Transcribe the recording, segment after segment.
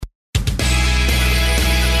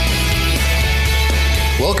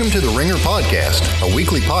Welcome to the Ringer Podcast, a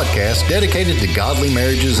weekly podcast dedicated to godly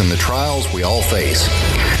marriages and the trials we all face.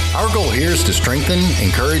 Our goal here is to strengthen,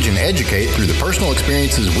 encourage, and educate through the personal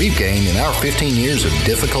experiences we've gained in our 15 years of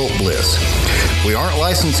difficult bliss. We aren't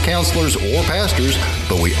licensed counselors or pastors,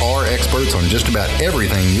 but we are experts on just about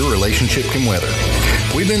everything your relationship can weather.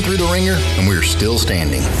 We've been through the ringer, and we're still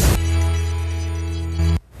standing.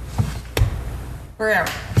 We're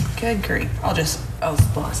out. Good grief. I'll just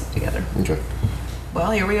blast it together. Okay.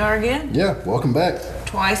 Well, here we are again. Yeah, welcome back.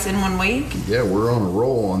 Twice in 1 week. Yeah, we're on a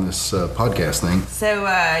roll on this podcast thing. So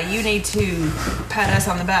you need to pat us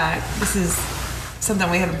on the back. This is something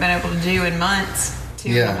we haven't been able to do in months.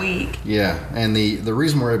 In a week. Yeah, and the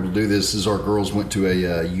reason we're able to do this is our girls went to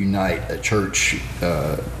a Unite, a church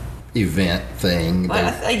event thing.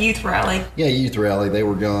 A youth rally. Yeah, youth rally. They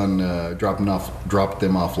were gone, dropped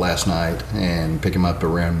them off last night and pick them up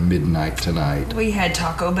around midnight tonight. We had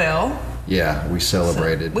Taco Bell. Yeah, we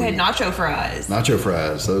celebrated. We had nacho fries. Nacho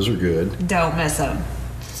fries, those are good. Don't miss them.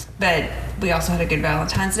 But we also had a good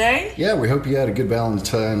Valentine's Day. Yeah, we hope you had a good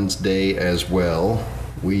Valentine's Day as well.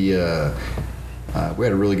 We had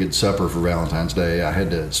a really good supper for Valentine's Day. I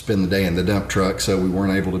had to spend the day in the dump truck, so we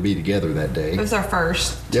weren't able to be together that day. It was our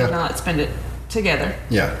first to not spend it together.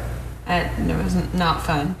 Yeah. And it was not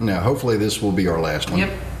fun. No, hopefully this will be our last one.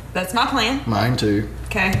 Yep. That's my plan. Mine too.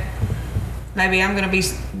 Okay. Maybe I'm going to be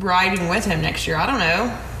riding with him next year. I don't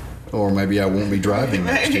know. Or maybe I won't be driving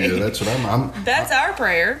next year. That's what I'm That's our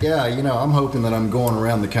prayer. Yeah, I'm hoping that I'm going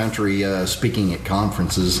around the country speaking at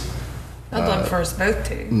conferences. I'd love for us both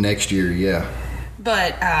to. Next year, yeah.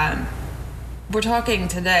 But we're talking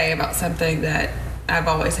today about something that I've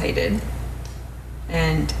always hated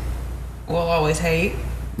and will always hate.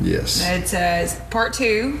 Yes. It says part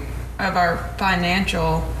 2 of our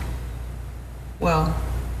financial,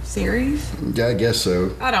 series. Yeah, I guess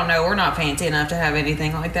so. I don't know. We're not fancy enough to have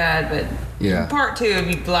anything like that, but yeah. Part 2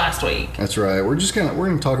 of last week. That's right. We're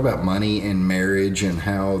gonna talk about money and marriage and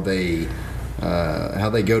how they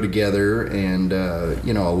go together, and a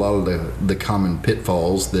lot of the common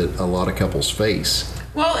pitfalls that a lot of couples face.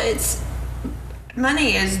 Well,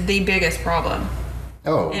 money is the biggest problem.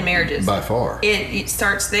 Oh, in marriages, by far. It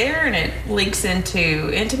starts there, and it leaks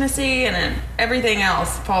into intimacy, and then everything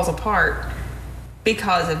else falls apart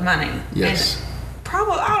because of money. Yes. And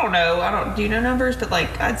probably, I don't know. Do you know numbers? But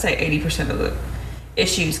I'd say 80% of the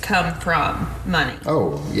issues come from money.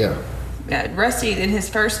 Oh, yeah. Rusty, in his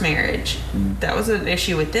first marriage, that was an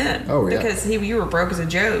issue with them. Oh, yeah. Because you were broke as a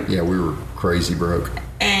joke. Yeah, we were crazy broke.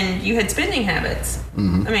 And you had spending habits.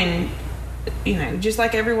 Mm-hmm. I mean, just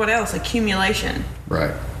like everyone else, accumulation.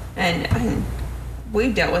 Right. And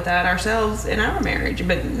we've dealt with that ourselves in our marriage,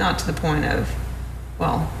 but not to the point of,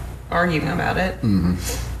 arguing about it.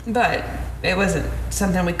 Mm-hmm. But it wasn't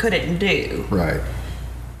something we couldn't do. Right.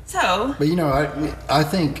 So. But I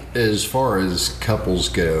think as far as couples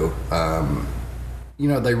go,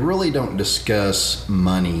 they really don't discuss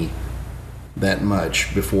money that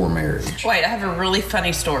much before marriage. Wait, I have a really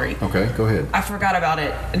funny story. Okay, go ahead. I forgot about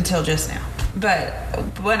it until just now. But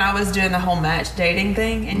when I was doing the whole match dating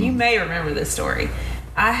thing, and you may remember this story,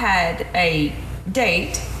 I had a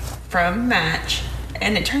date from Match,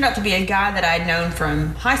 and it turned out to be a guy that I'd known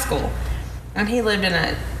from high school. And he lived in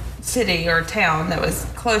a city or town that was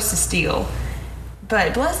close to Steele.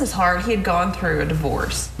 But bless his heart, he had gone through a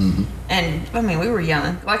divorce. Mm-hmm. And, we were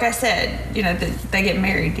young. Like I said, they get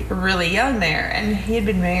married really young there. And he had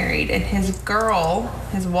been married. And his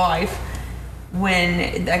wife,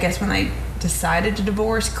 when they decided to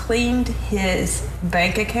divorce, cleaned his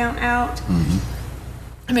bank account out.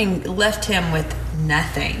 Mm-hmm. Left him with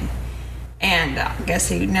nothing. And I guess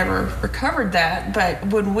he never recovered that. But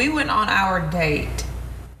when we went on our date,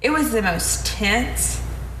 it was the most tense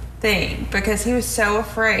thing because he was so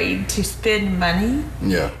afraid to spend money.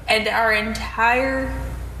 Yeah. And our entire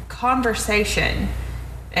conversation,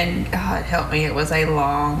 and God help me, it was a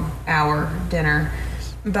long hour dinner,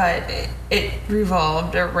 but it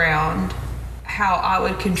revolved around how I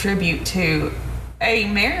would contribute to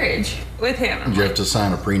a marriage with him. Did you have to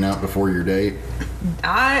sign a prenup before your date?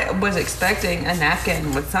 I was expecting a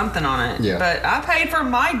napkin with something on it, but I paid for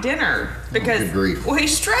my dinner because he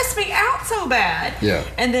stressed me out so bad. Yeah.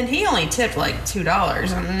 And then he only tipped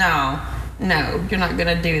 $2. No, you're not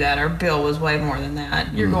going to do that. Our bill was way more than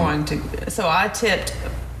that. You're going to. So I tipped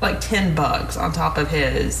 $10 on top of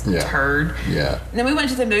his turd. Yeah. And then we went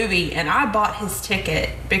to the movie, and I bought his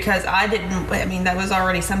ticket because that was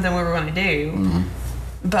already something we were going to do. Mm-hmm.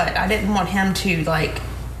 But I didn't want him to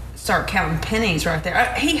start counting pennies right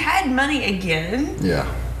there. He had money again. Yeah.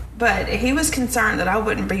 But he was concerned that I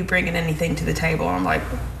wouldn't be bringing anything to the table. I'm like,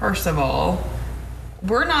 first of all,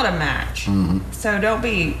 we're not a match. So don't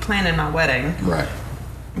be planning my wedding. Right.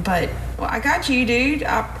 But well, I got you, dude.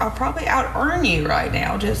 I'll probably out earn you right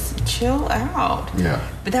now. Just chill out. Yeah.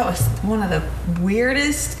 But that was one of the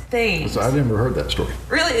weirdest things. So I never heard that story.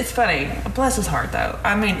 Really, it's funny. Bless his heart, though.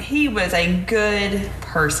 I mean, he was a good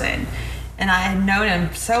person. And I had known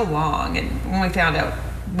him so long. And when we found out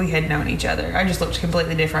we had known each other, I just looked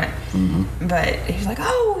completely different. But he was like,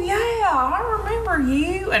 oh, yeah, I remember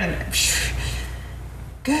you. And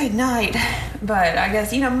good night. But I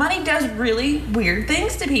guess, money does really weird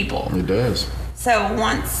things to people. It does. So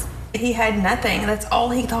once he had nothing, that's all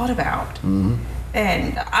he thought about.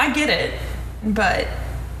 And I get it, but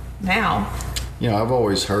now... I've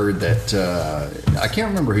always heard that, I can't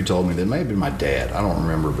remember who told me that. It may have been my dad. I don't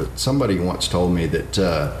remember, but somebody once told me that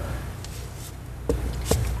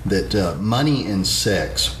money and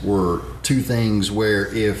sex were two things where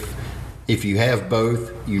if you have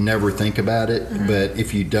both, you never think about it. But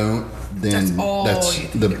if you don't, then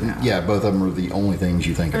both of them are the only things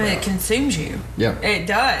you think about. It consumes you. Yeah. It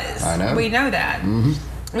does. I know. We know that.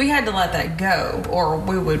 We had to let that go, or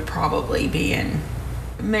we would probably be in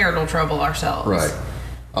marital trouble ourselves. Right.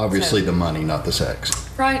 Obviously the money, not the sex.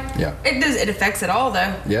 Right. Yeah. It does. It affects it all,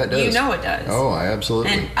 though. Yeah, it does. You know it does. Oh,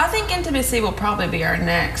 absolutely. And I think intimacy will probably be our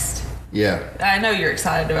next. Yeah. I know you're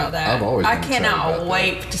excited about that. I've always been excited about cannot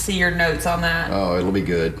wait to see your notes on that. Oh, it'll be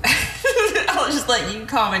good. I'll just let you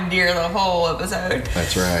commandeer the whole episode.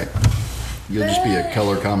 That's right. You'll just be a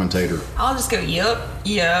color commentator. I'll just go, yep,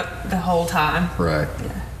 the whole time. Right.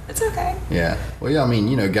 Yeah. It's okay. Yeah. Well, yeah, I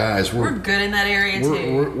mean, guys, we're good in that area,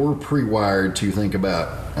 too. We're pre-wired to think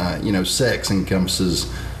about, sex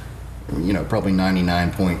encompasses, probably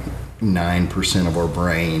 99.9% of our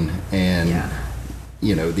brain. And,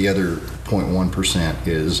 the other 0.1%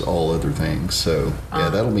 is all other things. So,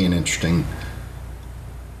 that'll be an interesting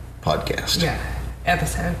podcast. Yeah.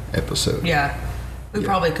 Episode. Yeah. We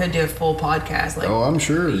probably could do a full podcast. I'm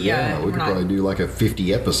sure. Yeah. We could probably do like a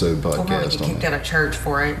 50-episode podcast. We'll probably get kicked out of church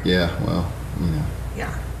for it. Yeah. Well,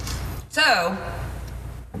 Yeah. So,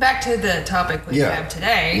 back to the topic we have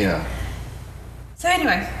today. Yeah. So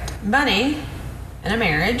anyway, money in a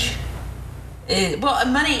marriage,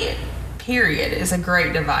 money, period, is a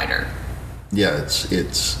great divider. Yeah,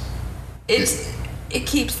 it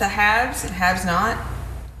keeps the haves and have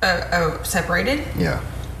not separated. Yeah.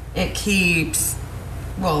 It keeps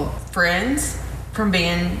friends from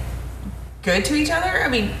being good to each other. I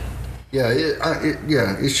mean,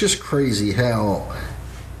 it's just crazy how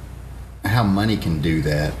money can do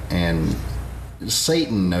that. And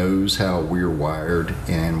Satan knows how we're wired,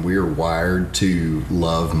 and we're wired to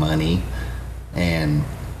love money and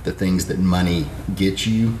the things that money gets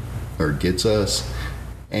you or gets us.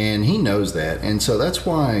 And he knows that. And so that's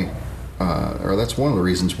why, that's one of the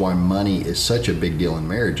reasons why money is such a big deal in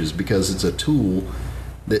marriage, is because it's a tool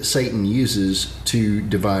that Satan uses to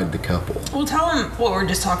divide the couple. Well, tell him what we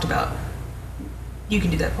just talked about. You can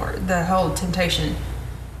do that part. The whole temptation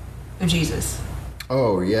of Jesus.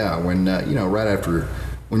 Oh yeah, when right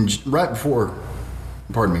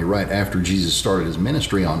after Jesus started his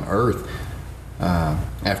ministry on earth,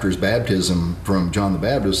 after his baptism from John the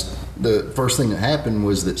Baptist, the first thing that happened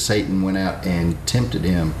was that Satan went out and tempted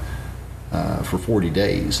him for 40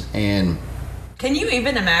 days. And can you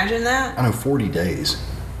even imagine that? I know, 40 days.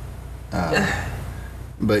 But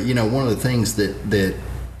one of the things that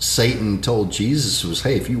Satan told Jesus was,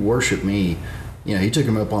 hey, if you worship me, he took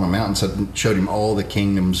him up on a mountain, showed him all the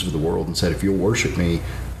kingdoms of the world, and said, if you'll worship me,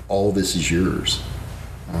 all this is yours.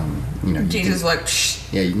 Jesus was like,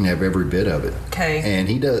 psh. Yeah, you can have every bit of it. Okay. And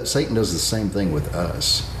Satan does the same thing with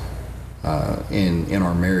us in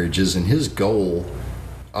our marriages, and his goal,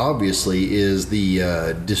 obviously, is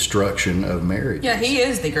the destruction of marriage. Yeah, he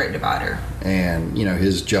is the great divider. And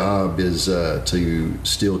his job is to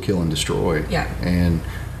steal, kill, and destroy. Yeah. And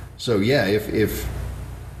so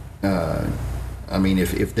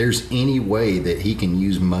if there's any way that he can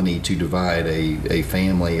use money to divide a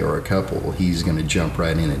family or a couple, he's going to jump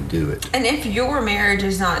right in and do it. And if your marriage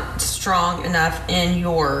is not strong enough in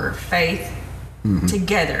your faith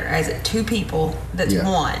together as two people that's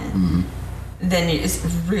one, then it's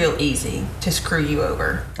real easy to screw you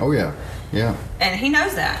over. Oh yeah, yeah. And he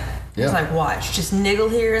knows that. Yeah. He's like, watch, just niggle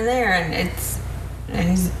here and there, and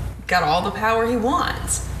he's got all the power he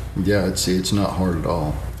wants. Yeah, it's not hard at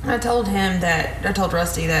all. I told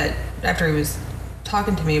Rusty that after he was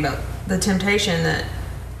talking to me about the temptation, that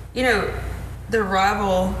the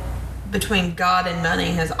rival between God and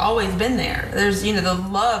money has always been there. There's the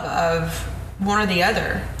love of one or the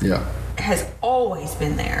other. Yeah. Has always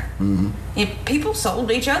been there. And people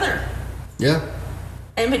sold each other. Yeah.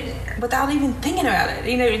 and without even thinking about it.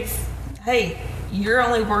 It's, hey, you're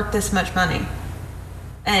only worth this much money.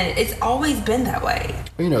 And it's always been that way.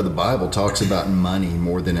 The Bible talks about money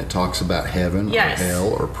more than it talks about heaven or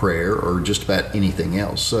hell or prayer or just about anything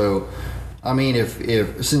else. So, I mean,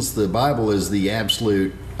 if since the Bible is the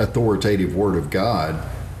absolute authoritative word of God,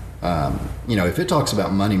 if it talks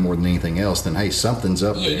about money more than anything else, then hey, something's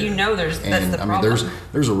up there. That's the problem.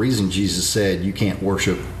 There's a reason Jesus said you can't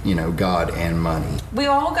worship, God and money. We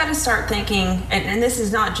all got to start thinking, and this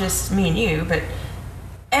is not just me and you, but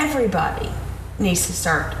everybody needs to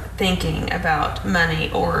start thinking about money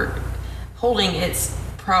or holding its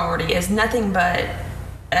priority as nothing but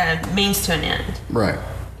a means to an end. Right.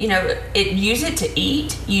 Use it to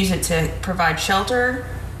eat, use it to provide shelter,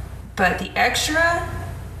 but the extra,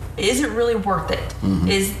 is it really worth it? Mm-hmm.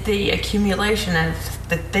 Is the accumulation of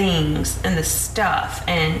the things and the stuff,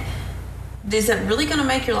 and is it really going to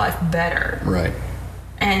make your life better? Right.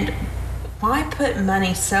 And why put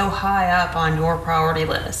money so high up on your priority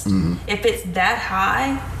list? Mm-hmm. If it's that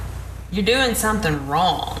high, you're doing something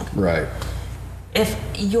wrong. Right. If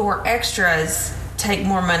your extras take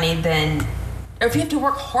more money than, or if you have to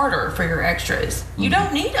work harder for your extras, you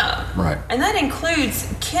don't need them. Right. And that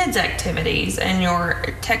includes kids' activities and your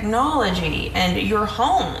technology and your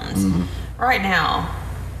homes. Mm-hmm. Right now,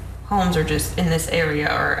 homes are just in this area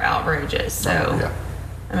are outrageous. So,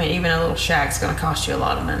 I mean, even a little shack's going to cost you a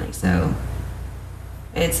lot of money. So,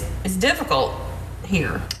 it's difficult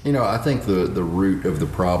here. I think the root of the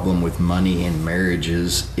problem with money in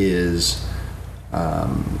marriages is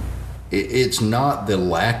it's not the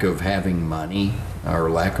lack of having money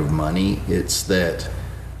or lack of money. It's that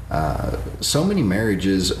so many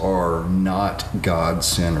marriages are not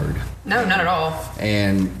God-centered. No, not at all.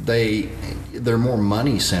 And they're more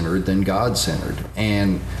money-centered than God-centered.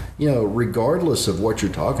 And regardless of what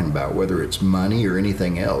you're talking about, whether it's money or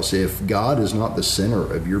anything else, if God is not the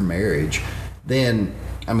center of your marriage, then,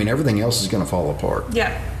 I mean, everything else is going to fall apart.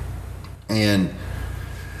 Yeah. And,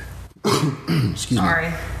 excuse me. Sorry.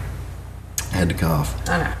 I had to cough.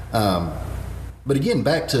 I know. But again,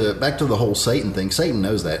 back to the whole Satan thing. Satan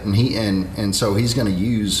knows that, and so he's going to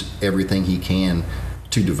use everything he can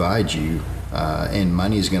to divide you, and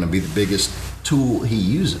money is going to be the biggest tool he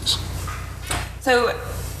uses. So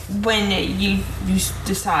when you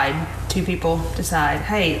decide, two people decide,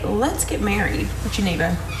 hey, let's get married. What you need,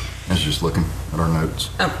 babe? I was just looking at our notes.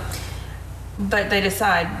 Oh. But they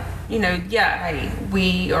decide, hey,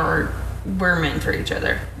 we're meant for each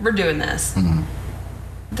other. We're doing this. Mm-hmm.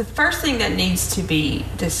 The first thing that needs to be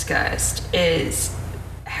discussed is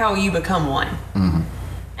how you become one. Mm-hmm.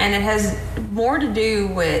 And it has more to do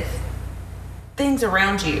with things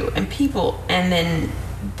around you and people and then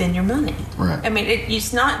your money. Right. I mean,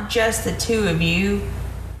 it's not just the two of you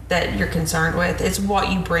that you're concerned with. It's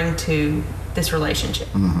what you bring to this relationship,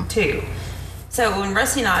 too. So when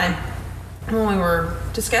Rusty and I, when we were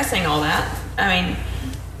discussing all that, I mean,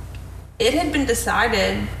 it had been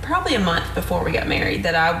decided probably a month before we got married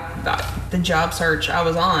that the job search I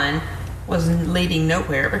was on was leading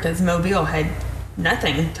nowhere because Mobile had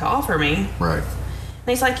nothing to offer me. Right. And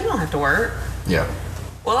he's like, you don't have to work. Yeah.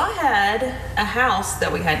 Well, I had a house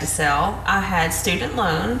that we had to sell. I had student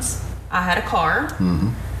loans. I had a car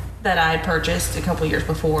that I had purchased a couple years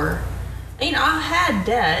before. I had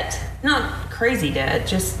debt, not crazy debt,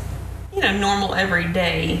 just, normal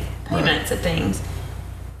everyday payments of things.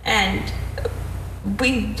 And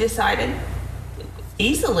we decided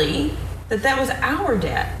easily that was our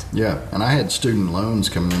debt. Yeah, and I had student loans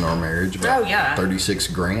coming into our marriage, about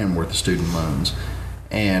 $36,000 worth of student loans.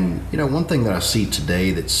 And, one thing that I see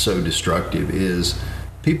today that's so destructive is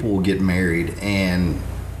people will get married and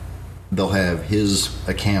they'll have his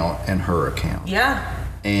account and her account. Yeah.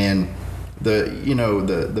 And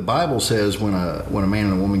the Bible says when a man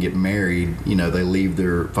and a woman get married, they leave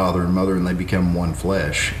their father and mother and they become one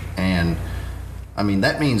flesh. And I mean,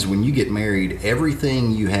 that means when you get married,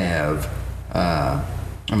 everything you have,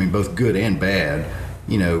 both good and bad,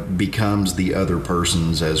 becomes the other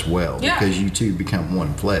person's as well. Yeah. Because you two become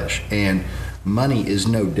one flesh. And money is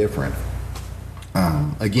no different.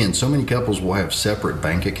 Again, so many couples will have separate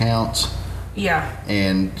bank accounts. Yeah.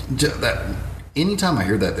 And that, anytime I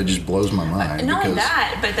hear that, it just blows my mind. Not only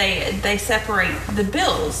that, but they separate the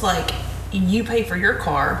bills. Like, you pay for your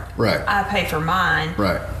car. Right. I pay for mine.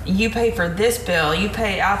 Right. You pay for this bill. I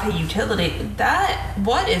pay utility.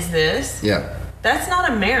 What is this? Yeah. That's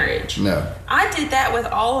not a marriage. No. I did that with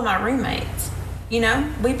all of my roommates.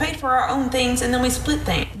 We paid for our own things and then we split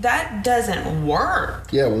things. That doesn't work.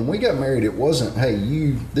 Yeah, when we got married, it wasn't, hey,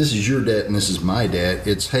 this is your debt and this is my debt.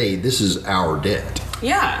 It's, hey, this is our debt.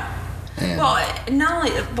 Yeah. And not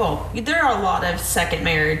only, there are a lot of second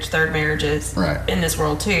marriage, third marriages in this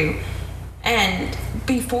world too. And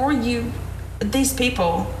before these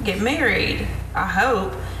people get married, I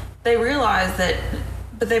hope they realize that,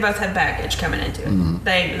 but they both have baggage coming into it. Mm-hmm.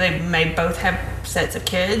 They may both have sets of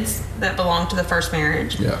kids that belong to the first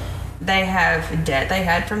marriage. Yeah. They have debt they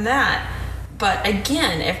had from that. But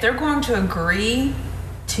again, if they're going to agree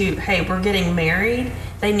to, hey, we're getting married,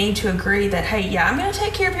 they need to agree that, hey, yeah, I'm going to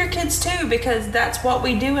take care of your kids too, because that's what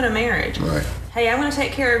we do in a marriage. Right. Hey, I'm going to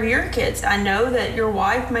take care of your kids. I know that your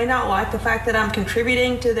wife may not like the fact that I'm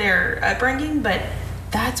contributing to their upbringing, but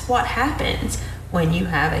that's what happens when you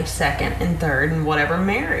have a second and third and whatever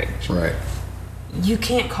marriage. Right. You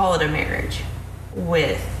can't call it a marriage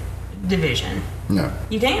with division. No.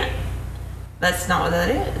 You can't. That's not what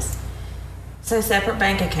that is. So separate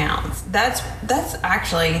bank accounts. That's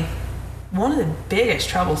actually one of the biggest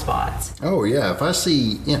trouble spots. Oh, yeah. If I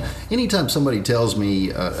see, anytime somebody tells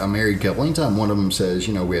me a married couple, anytime one of them says,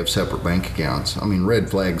 we have separate bank accounts, I mean, red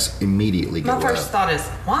flags immediately go up. My first thought is,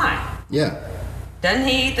 why? Yeah. Doesn't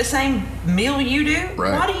he eat the same meal you do?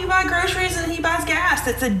 Right. Why do you buy groceries and he buys gas?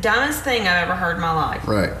 That's the dumbest thing I've ever heard in my life.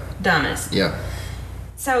 Right. Dumbest. Yeah.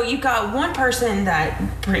 So you've got one person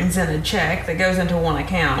that brings in a check that goes into one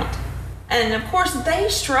account. And of course they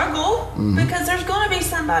struggle because there's going to be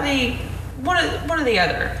somebody, one or the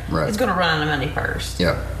other, is going to run out of money first.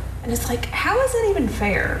 Yeah. And it's like, how is that even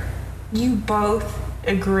fair? You both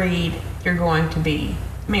agreed you're going to be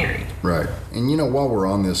married. Right. And while we're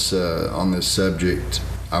on this subject,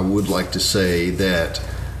 I would like to say that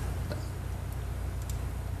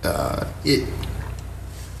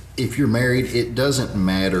if you're married, it doesn't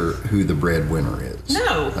matter who the breadwinner is.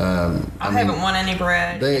 No. I haven't won any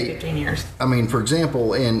bread in 15 years. I mean, for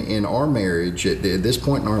example, in our marriage, at this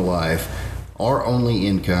point in our life, our only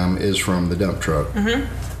income is from the dump truck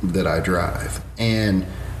that I drive. And,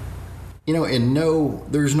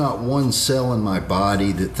 there's not one cell in my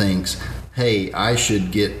body that thinks, hey, I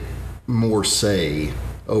should get more say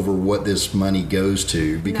over what this money goes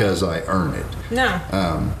to because I earn it.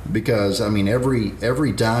 No. Because, I mean, every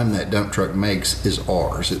dime that dump truck makes is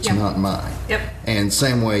ours. It's not mine. Yep. And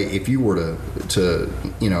same way, if you were to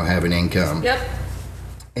have an income. Yep.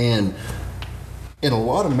 And in a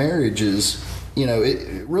lot of marriages,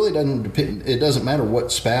 it really doesn't depend. It doesn't matter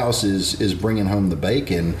what spouse is bringing home the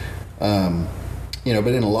bacon. But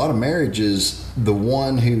in a lot of marriages, the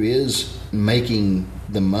one who is making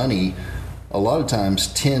the money a lot of times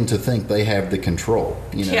tend to think they have the control,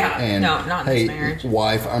 Yeah, and no, not in this marriage.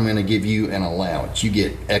 Wife, I'm going to give you an allowance. You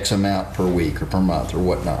get X amount per week or per month or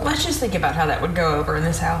whatnot. Let's just think about how that would go over in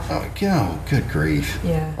this house. Oh, good grief.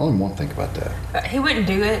 Yeah. I only want to think about that. He wouldn't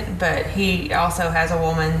do it, but he also has a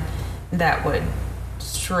woman that would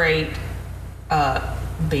straight up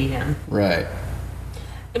beat him. Right.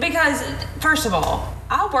 Because, first of all,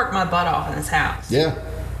 I work my butt off in this house. Yeah.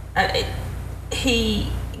 He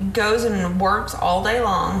goes and works all day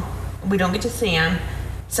long. We don't get to see him.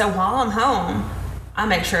 So while I'm home, I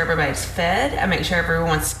make sure everybody's fed. I make sure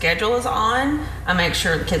everyone's schedule is on. I make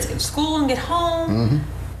sure the kids get to school and get home.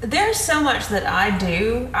 Mm-hmm. There's so much that I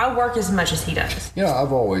do. I work as much as he does.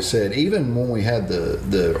 I've always said, even when we had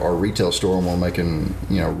our retail store and we're making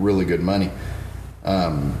really good money,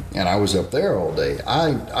 and I was up there all day,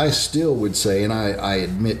 I still would say, and I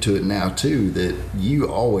admit to it now too, that you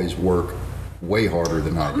always work way harder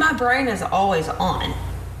than I do. My brain is always on.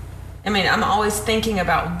 I mean, I'm always thinking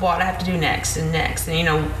about what I have to do next and next.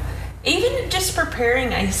 And, even just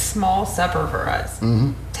preparing a small supper for us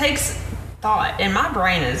takes thought. And my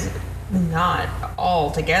brain is not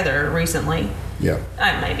all together recently. Yeah.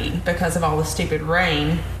 Maybe because of all the stupid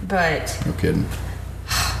rain, but... No kidding.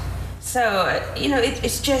 So,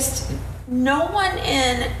 it's just no one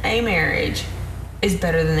in a marriage is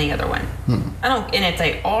better than the other one. And if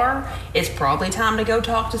they are, it's probably time to go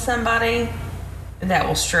talk to somebody that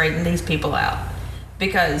will straighten these people out,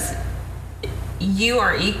 because you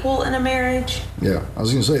are equal in a marriage. Yeah, I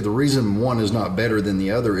was going to say, the reason one is not better than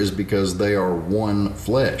the other is because they are one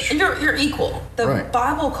flesh. You're equal. The Right.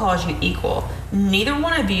 Bible calls you equal. Neither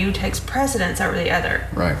one of you takes precedence over the other.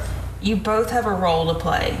 Right. You both have a role to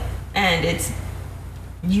play, and it's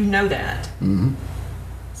that. Mm-hmm.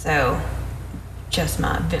 So,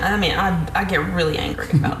 I get really angry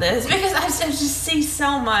about this because I just see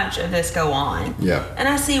so much of this go on. Yeah. And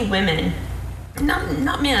I see women,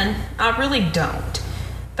 not men, I really don't,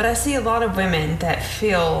 but I see a lot of women that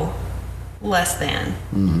feel less than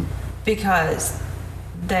because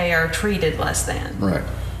they are treated less than. Right.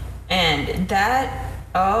 And that,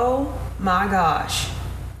 oh my gosh,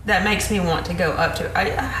 that makes me want to go up to. I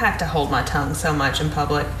have to hold my tongue so much in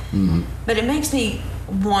public, but it makes me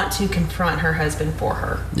want to confront her husband for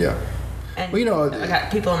her. Yeah. And well, I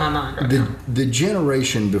got people in my mind right now. The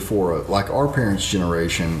generation before, like our parents'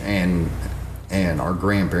 generation and our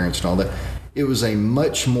grandparents and all that, it was a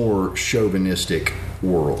much more chauvinistic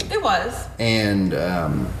world. It was. And,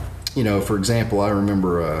 for example, I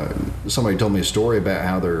remember somebody told me a story about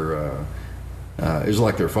how it was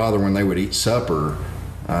like their father when they would eat supper,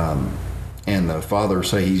 and the father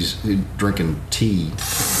say he's drinking tea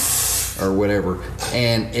or whatever,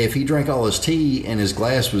 and if he drank all his tea and his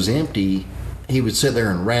glass was empty, he would sit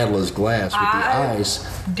there and rattle his glass with the ice.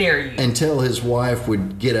 Dare you. Until his wife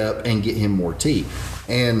would get up and get him more tea.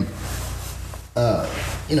 And,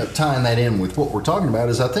 tying that in with what we're talking about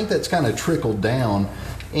is I think that's kind of trickled down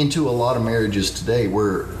into a lot of marriages today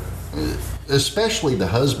where especially the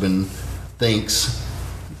husband thinks,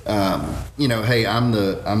 hey, I'm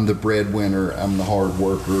the breadwinner, I'm the hard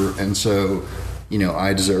worker, and so,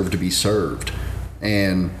 I deserve to be served.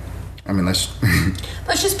 And I mean, that's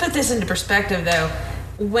let's just put this into perspective though.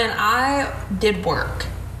 When I did work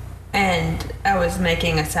and I was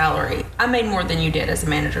making a salary, I made more than you did as a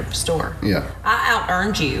manager of a store. Yeah. I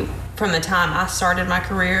out-earned you from the time I started my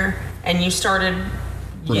career and you started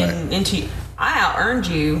I out-earned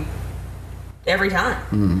you every time.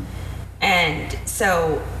 Mm-hmm. And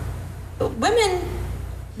so women,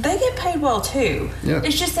 they get paid well too. Yeah.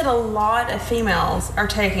 It's just that a lot of females are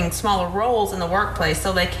taking smaller roles in the workplace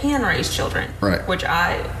so they can raise children. Right. Which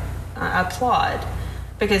I applaud,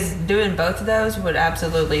 because doing both of those would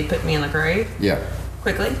absolutely put me in the grave. Yeah.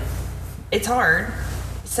 Quickly. It's hard.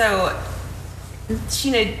 So,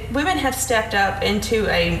 women have stepped up into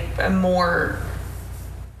a more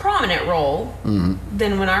prominent role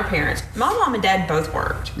than when our parents. My mom and dad both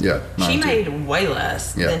worked. Yeah. She made way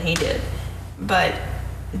less than he did, but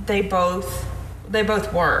they both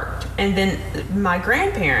worked. And then my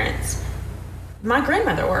grandmother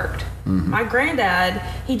worked. My granddad,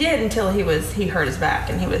 he did until he hurt his back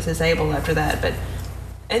and he was disabled after that.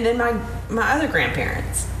 And then my other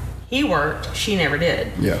grandparents, he worked, she never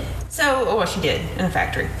did. Yeah. So, she did in a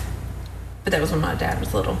factory, but that was when my dad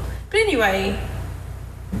was little. But anyway,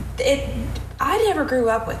 I never grew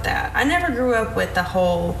up with that. I never grew up with the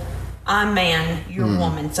whole I'm man, you're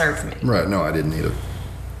woman, serve me. Right. No, I didn't either.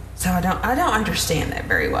 So I don't understand that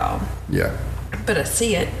very well. Yeah. But I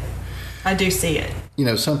see it. I do see it.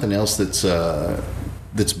 Something else that's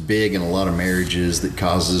big in a lot of marriages that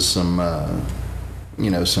causes some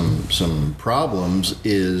some problems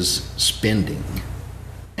is spending.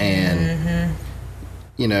 And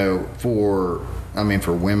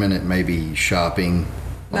for women it may be shopping.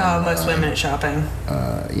 No, most women at shopping.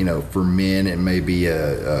 For men it may be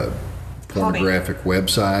a pornographic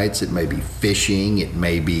websites, it may be fishing, it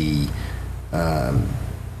may be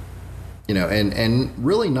and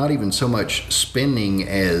really not even so much spending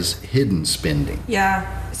as hidden spending. Yeah,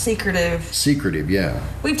 secretive, yeah.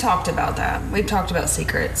 We've talked about that. We've talked about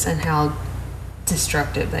secrets and how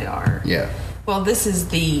destructive they are. Yeah. Well, this is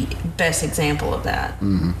the best example of that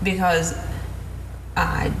because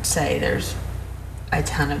I'd say there's a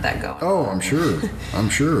ton of that going on. Oh, I'm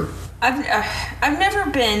sure. I've never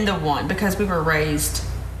been the one, because we were raised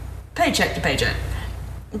paycheck to paycheck,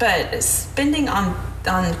 but spending on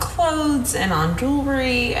clothes and on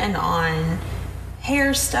jewelry and on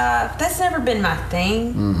hair stuff, that's never been my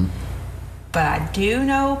thing. But I do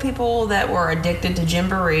know people that were addicted to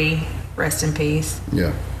Gymboree, rest in peace.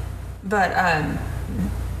 Yeah. But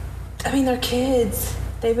their kids,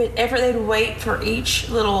 they'd wait for each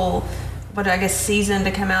little season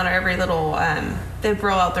to come out, or every little they'd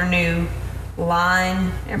roll out their new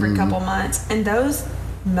line every couple months, and those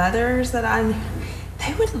mothers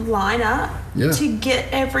they would line up to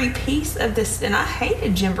get every piece of this. And I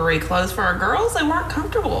hated Gymboree clothes for our girls. They weren't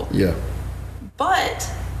comfortable. Yeah. But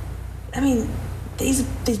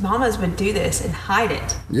these mamas would do this and hide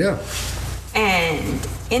it. Yeah. And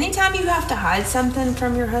anytime you have to hide something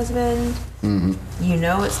from your husband,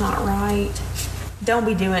 it's not right. Don't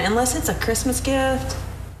be doing it unless it's a Christmas gift.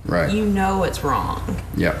 Right. It's wrong.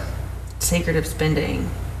 Yeah. Secretive spending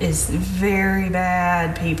is very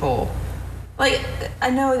bad, people.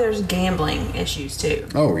 I know there's gambling issues too.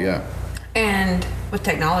 Oh, yeah. And with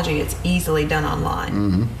technology, it's easily done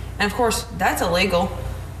online. And of course, that's illegal.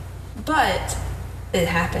 But it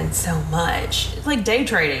happens so much. It's like day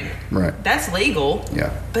trading. Right. That's legal.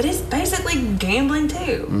 Yeah. But it's basically gambling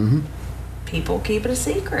too. People keep it a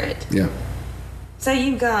secret. Yeah. So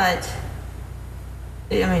you've got,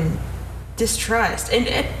 distrust.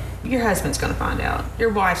 And your husband's going to find out. Your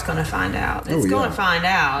wife's going to find out. It's Oh, going yeah. to find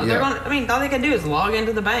out. Yeah. They're going. I mean, all they can do is log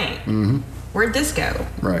into the bank. Mm-hmm. Where'd this go?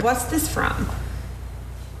 Right. What's this from?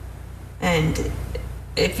 And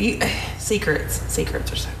if you secrets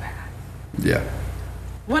are so bad. Yeah.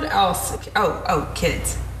 What else? Oh,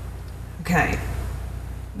 kids. Okay.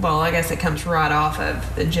 Well, I guess it comes right off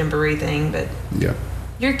of the Gymboree thing, but Yeah.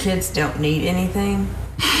 your kids don't need anything.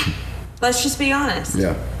 Let's just be honest.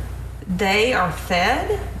 Yeah. They are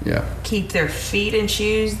fed. Yeah. Keep their feet in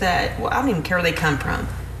shoes that, well, I don't even care where they come from.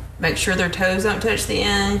 Make sure their toes don't touch the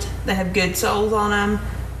end. They have good soles on them.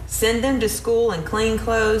 Send them to school in clean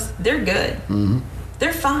clothes. They're good. Mm-hmm.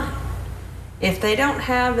 They're fine. If they don't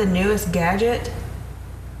have the newest gadget,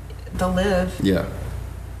 they'll live. Yeah.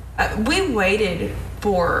 We waited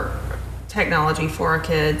for technology for our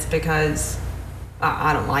kids because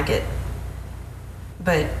I don't like it.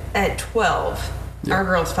 But at 12, Yeah. our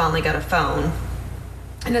girls finally got a phone.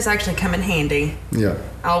 And it's actually come in handy. Yeah.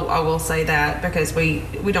 I will say that because we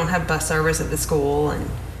don't have bus service at the school, and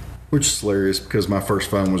Which is hilarious because my first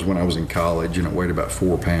phone was when I was in college and it weighed about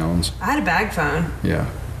 4 pounds. I had a bag phone. Yeah.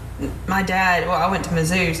 My dad, well, I went to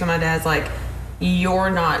Mizzou, so my dad's like, you're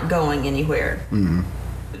not going anywhere Mm-hmm.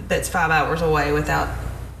 that's 5 hours away without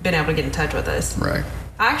being able to get in touch with us. Right.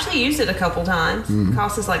 I actually used it a couple times. Mm-hmm.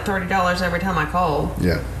 Cost us like $30 every time I called.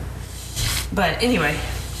 Yeah. But anyway,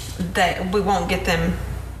 that we won't get them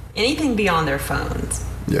anything beyond their phones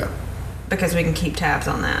Yeah. because we can keep tabs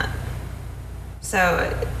on that.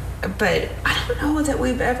 So, but I don't know that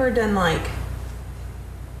we've ever done like.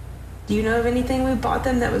 Do you know of anything we bought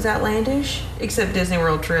them that was outlandish? Except Disney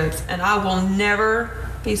World trips, and I will never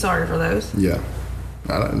be sorry for those. Yeah.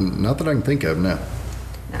 Not that I can think of, no.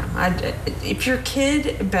 No, if your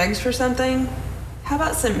kid begs for something, how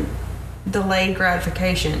about some delayed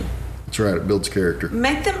gratification? That's right. It builds character.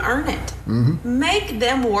 Make them earn it. Mm-hmm. Make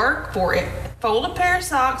them work for it. Fold a pair of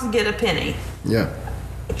socks and get a penny. Yeah.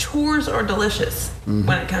 Chores are delicious when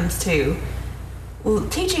it comes to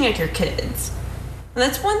teaching at your kids. And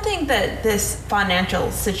that's one thing that this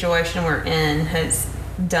financial situation we're in has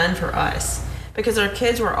done for us, because our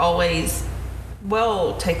kids were always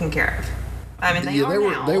well taken care of. I mean, they are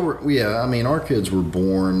now. They were. Yeah. I mean, our kids were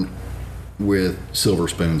born with silver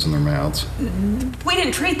spoons in their mouths. We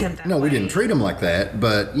didn't treat them that way. No, we didn't treat them like that.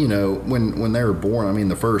 But, you know, when they were born, I mean,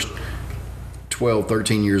 the first 12,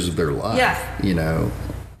 13 years of their life, Yeah. you know.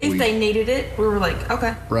 If they needed it, we were like,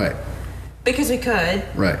 okay. Right. Because we could.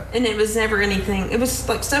 Right. And it was never anything. It was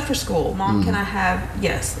like stuff for school. Mom, can I have?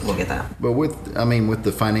 Yes, we'll get that. But with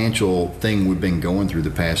the financial thing we've been going through the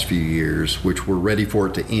past few years, which we're ready for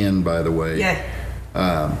it to end, by the way.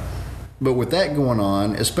 Yeah. But with that going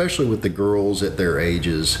on, especially with the girls at their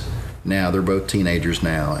ages now, they're both teenagers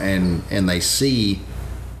now, and they see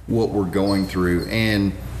what we're going through.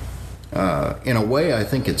 And in a way, I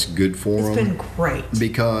think it's good for them. It's been great.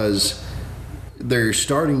 Because they're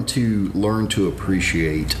starting to learn to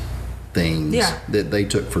appreciate things that they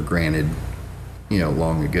took for granted, you know,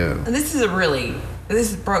 long ago. And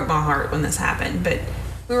this broke my heart when this happened, but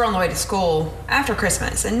we were on the way to school after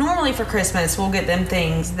Christmas, and normally for Christmas we'll get them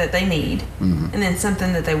things that they need and then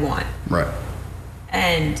something that they want. Right.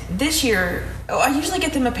 And this year, I usually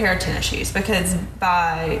get them a pair of tennis shoes because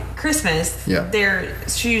by Christmas, their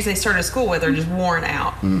shoes they started school with are just worn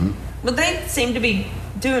out. Mm-hmm. But they seem to be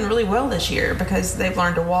doing really well this year because they've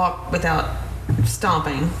learned to walk without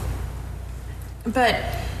stomping. But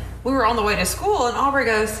we were on the way to school, and Aubrey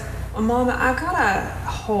goes, well, Mama, I've got a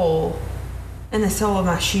hole in the sole of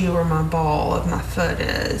my shoe where my ball of my foot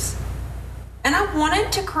is. And I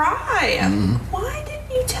wanted to cry. Mm-hmm. Why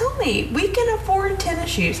didn't you tell me? We can afford tennis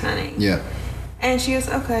shoes, honey. Yeah. And she goes,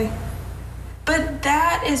 okay. But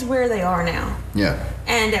that is where they are now. Yeah.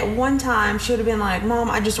 And at one time, she would have been like, Mom,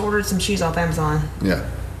 I just ordered some shoes off Amazon. Yeah.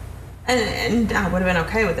 And I would have been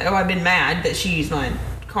okay with it. Oh, I'd been mad that she used my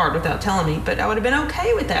card without telling me, but I would have been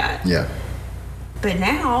okay with that. Yeah. But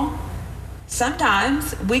now,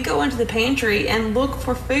 sometimes we go into the pantry and look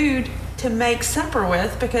for food to make supper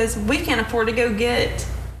with because we can't afford to go get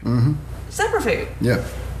supper food. Yeah.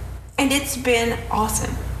 And it's been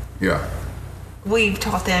awesome. Yeah. We've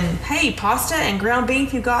taught them, hey, pasta and ground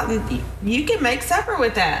beef you can make supper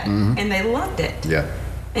with that. And they loved it. Yeah.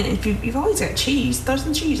 And if you've always got cheese, throw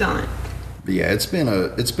some cheese on it. But yeah, it's been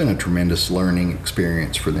a tremendous learning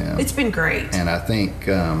experience for them. It's been great. And I think,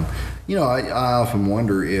 you know, I often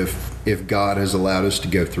wonder if God has allowed us to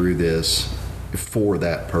go through this for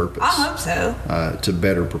that purpose. I hope so. To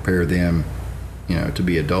better prepare them, you know, to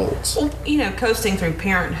be adults. Well, you know, coasting through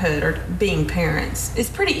parenthood or being parents is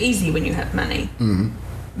pretty easy when you have money. Mm-hmm.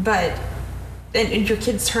 But and your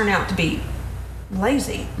kids turn out to be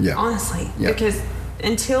lazy. Yeah. Honestly. Yeah. Because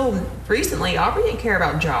until recently, Aubrey didn't care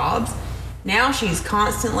about jobs. Now she's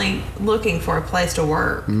constantly looking for a place to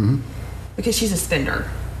work because she's a spender.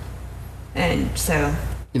 And so...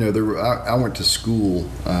 You know, I went to school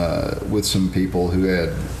with some people who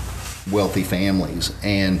had wealthy families,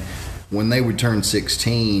 and when they would turn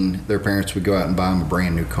 16, their parents would go out and buy them a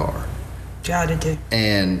brand new car. Yeah, I did too.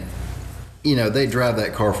 And, you know, they'd drive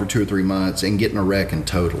that car for 2 or 3 months and get in a wreck and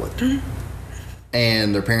total it.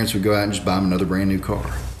 And their parents would go out and just buy them another brand new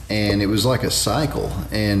car. And it was like a cycle.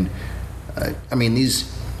 And, I mean,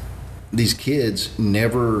 these kids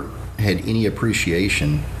never had any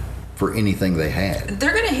appreciation for anything they had.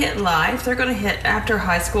 They're going to hit life. They're going to hit after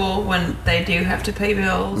high school when they do have to pay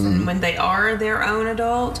bills and when they are their own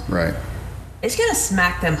adult. Right. It's going to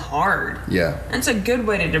smack them hard. Yeah. And it's a good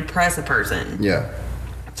way to depress a person. Yeah.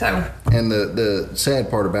 So. And the sad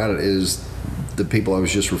part about it is the people I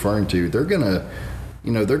was just referring to, they're going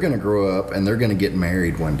to grow up and they're going to get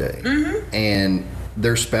married one day. And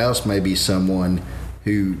their spouse may be someone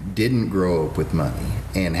who didn't grow up with money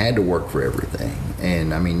and had to work for everything.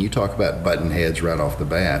 And I mean, you talk about button heads right off the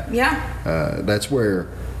bat. Yeah. That's where,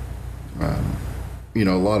 you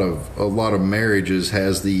know, a lot of marriages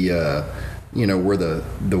has the, you know, where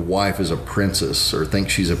the wife is a princess or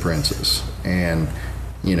thinks she's a princess. And,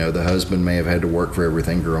 you know, the husband may have had to work for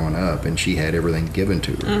everything growing up and she had everything given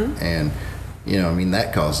to her. And, you know, I mean,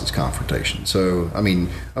 that causes confrontation. So, I mean,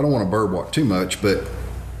 I don't want to bird walk too much, but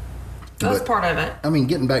That's part of it. I mean,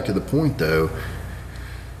 getting back to the point, though,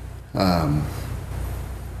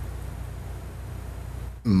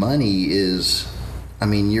 money is, I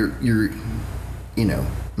mean, you're, you know,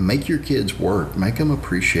 make your kids work, make them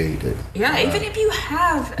appreciate it. Yeah, even if you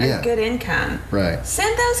have a good income, right?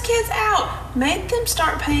 Send those kids out. Make them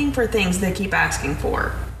start paying for things they keep asking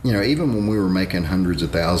for. You know, even when we were making hundreds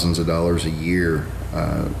of thousands of dollars a year,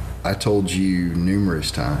 I told you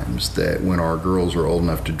numerous times that when our girls are old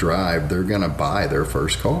enough to drive, they're going to buy their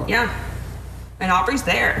first car. Yeah. And Aubrey's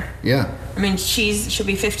there. Yeah. I mean, she'll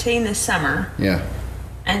be 15 this summer. Yeah.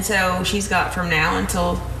 And so she's got from now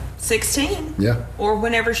until 16. Yeah. Or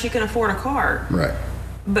whenever she can afford a car. Right.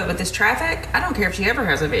 But with this traffic, I don't care if she ever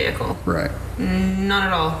has a vehicle. Right. Not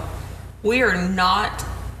at all. We are not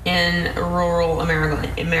in rural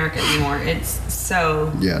America anymore. It's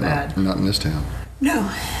so bad. Not in this town.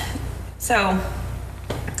 No. So,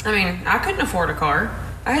 I mean, I couldn't afford a car.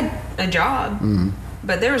 I had a job,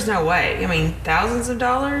 but there was no way. I mean, thousands of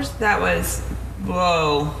dollars, that was,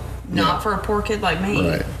 whoa, not for a poor kid like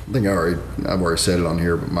me. Right. I think I've already said it on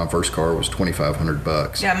here, but my first car was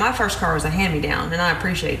 $2,500. Yeah, my first car was a hand-me-down, and I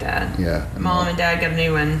appreciate that. Yeah. Mom and Dad got a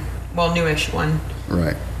new one, well, newish one.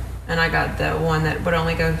 Right. And I got the one that would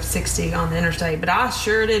only go 60 on the interstate, but I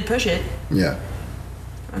sure did push it. Yeah.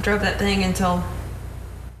 I drove that thing until...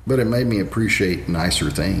 But it made me appreciate nicer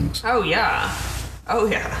things. Oh yeah.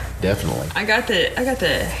 Definitely. I got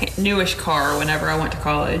the newish car whenever I went to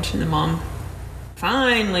college, and the mom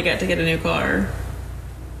finally got to get a new car.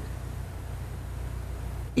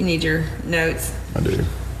 You need your notes. I do.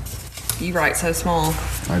 You write so small.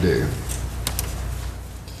 I do.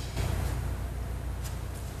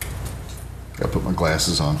 Gotta put my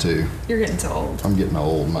glasses on too. You're getting so old. I'm getting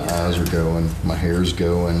old. My eyes are going. My hair's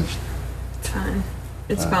going. It's fine.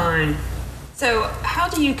 It's fine. So, how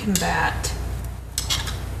do you combat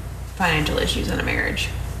financial issues in a marriage?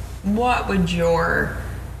 What would your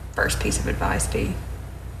first piece of advice be?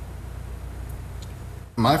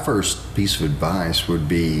 My first piece of advice would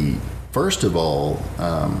be, first of all,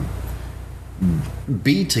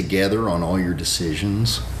 be together on all your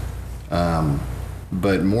decisions.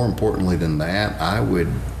 But more importantly than that, I would,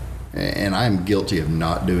 and I'm guilty of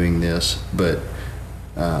not doing this, but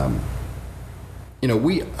you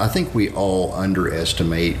know, I think we all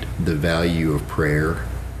underestimate the value of prayer.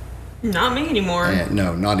 Not me anymore.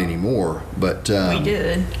 No, not anymore. But we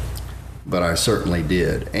did. But I certainly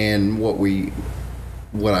did. And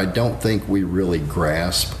what I don't think we really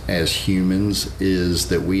grasp as humans is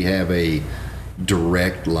that we have a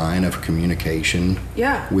direct line of communication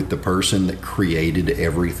with the person that created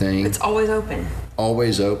everything. It's always open.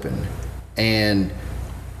 Always open. And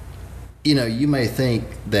you know, you may think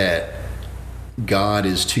that God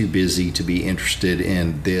is too busy to be interested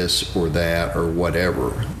in this or that or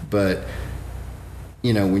whatever. But,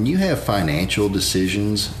 you know, when you have financial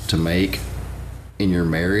decisions to make in your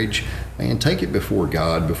marriage, man, take it before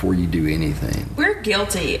God before you do anything. We're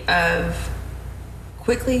guilty of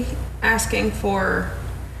quickly asking for,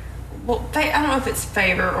 well, I don't know if it's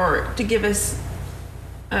favor or to give us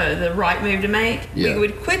the right move to make, Yeah. we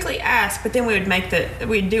would quickly ask, but then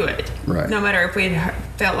we'd do it. Right. No matter if we had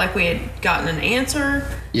felt like we had gotten an answer.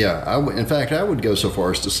 Yeah, in fact, I would go so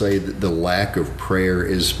far as to say that the lack of prayer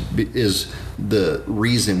is the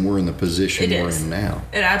reason we're in the position we're in now.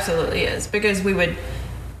 It absolutely is, because we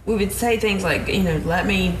would say things like,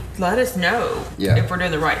 let us know if we're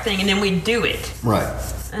doing the right thing, and then we'd do it.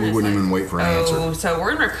 Right. And We wouldn't even wait for an answer. So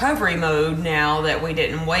we're in recovery mode now that we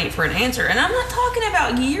didn't wait for an answer. And I'm not talking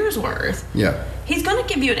about years worth. Yeah. He's going to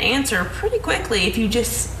give you an answer pretty quickly if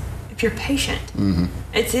you're patient. Mm-hmm.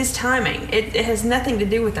 It's his timing. It has nothing to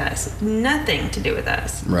do with us. Nothing to do with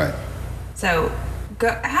us. Right. So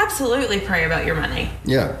go absolutely pray about your money.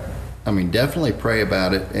 Yeah. I mean, definitely pray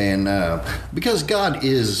about it, and because God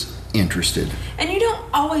is interested. And you don't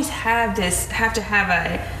always have to have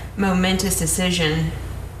a momentous decision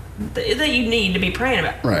that you need to be praying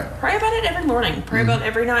about. Right. Pray about it every morning. Pray about it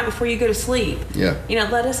every night before you go to sleep. Yeah.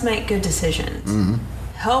 Let us make good decisions. Mm-hmm.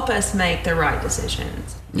 Help us make the right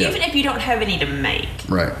decisions. Yeah. Even if you don't have any to make.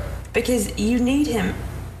 Right. Because you need him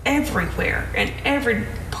everywhere in every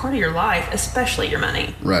part of your life, especially your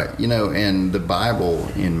money. Right. And the Bible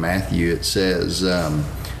in Matthew, it says,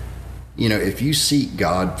 if you seek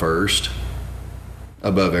God first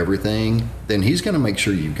above everything, then he's going to make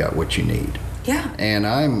sure you've got what you need. Yeah. And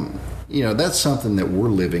that's something that we're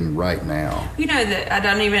living right now. That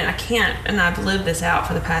I can't, and I've lived this out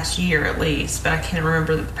for the past year at least, but I can't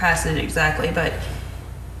remember the passage exactly, but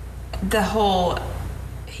the whole,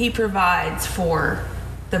 he provides for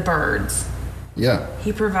the birds. Yeah.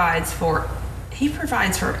 He provides for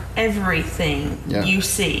everything you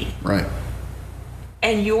see. Right.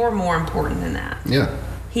 And you're more important than that. Yeah.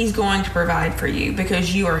 He's going to provide for you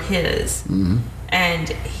because you are his. Mm-hmm. And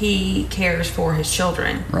he cares for his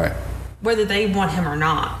children. Right. Whether they want him or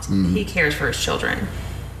not, he cares for his children.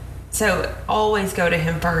 So always go to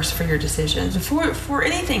him first for your decisions. For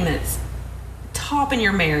anything that's top in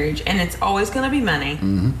your marriage, and it's always going to be money.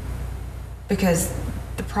 Mm-hmm. Because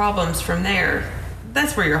the problems from there,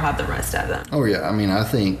 that's where you'll have the rest of them. Oh, yeah. I mean, I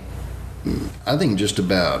think just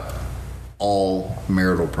about all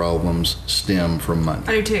marital problems stem from money.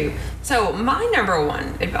 I do too. So my number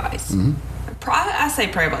one advice, I say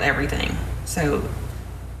pray about everything. So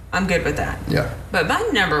I'm good with that. Yeah. But my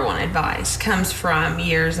number one advice comes from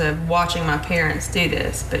years of watching my parents do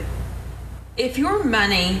this. But if your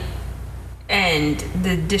money and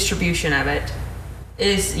the distribution of it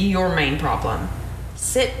is your main problem,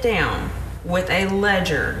 sit down with a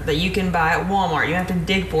ledger that you can buy at Walmart. You have to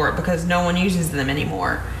dig for it because no one uses them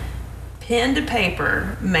anymore. Pen to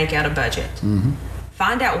paper, make out a budget. Mm-hmm.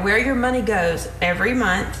 Find out where your money goes every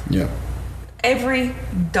month. Yeah. Every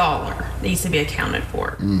dollar needs to be accounted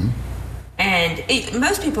for. Mm-hmm. And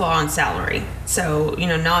most people are on salary, so,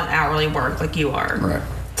 not hourly work like you are. Right.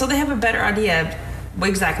 So they have a better idea of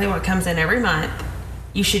exactly what comes in every month.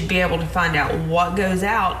 You should be able to find out what goes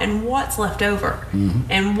out and what's left over. Mm-hmm.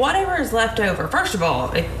 And whatever is left over, first of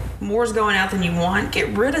all, if more's going out than you want,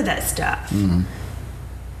 get rid of that stuff. Mm-hmm.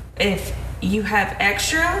 If you have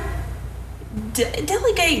extra,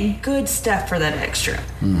 delegate good stuff for that extra.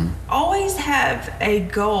 Mm-hmm. Always have a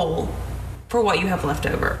goal for what you have left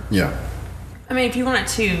over. Yeah. I mean, if you want it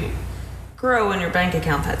to grow in your bank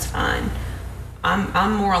account, that's fine.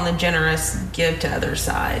 I'm more on the generous give to others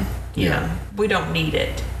side. We don't need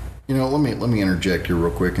it. Let me interject here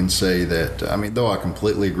real quick and say that, though I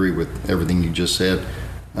completely agree with everything you just said,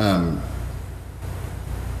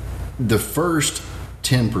 the first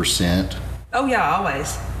 10% Oh yeah,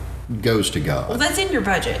 always. goes to God. Well, that's in your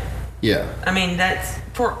budget. Yeah. I mean, that's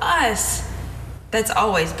for us. That's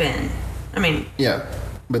always been. Yeah,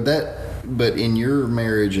 but in your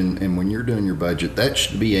marriage and when you're doing your budget, that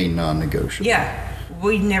should be a non-negotiable. Yeah,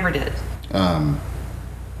 we never did.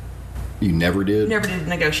 You never did? Never did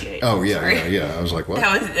negotiate. Oh, yeah, Sorry. yeah. I was like, what?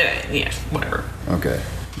 That was whatever. Okay.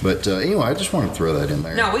 But anyway, I just want to throw that in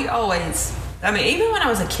there. No, we always. Even when I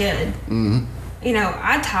was a kid,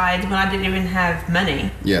 I tithed when I didn't even have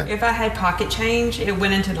money. Yeah. If I had pocket change, it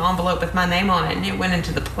went into an envelope with my name on it, and it went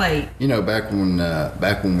into the plate. Back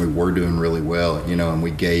when we were doing really well, and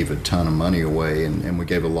we gave a ton of money away, and we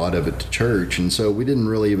gave a lot of it to church, and so we didn't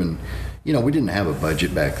really even, we didn't have a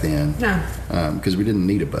budget back then. No. Because we didn't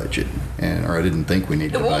need a budget, or I didn't think we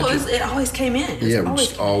needed a budget. It always came in. We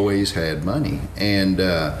just always had money, and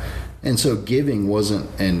so giving wasn't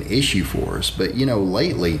an issue for us. But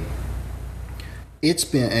lately, it's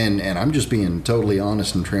been, and I'm just being totally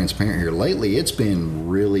honest and transparent here. Lately, it's been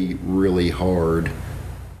really, really hard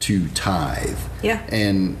to tithe. Yeah.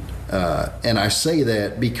 And I say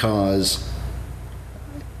that because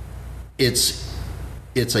it's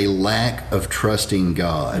it's a lack of trusting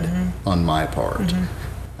God on my part.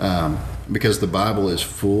 Because the Bible is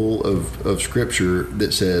full of scripture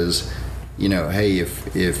that says, hey,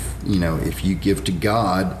 if you give to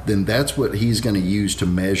God, then that's what He's going to use to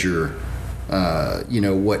measure,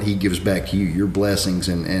 what He gives back to you, your blessings,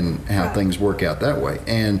 and how things work out that way.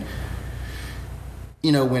 And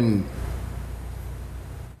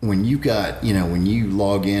when you got, when you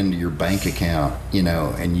log into your bank account,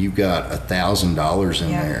 and you've got $1,000 in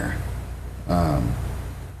there,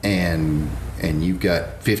 and you've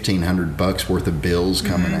got $1,500 worth of bills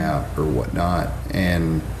coming out or whatnot,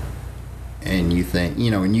 and you think,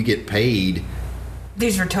 and you get paid.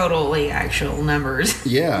 These are totally actual numbers.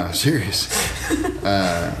 Yeah, serious.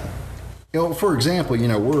 For example,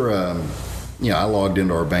 we're, I logged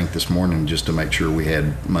into our bank this morning just to make sure we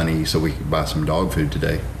had money so we could buy some dog food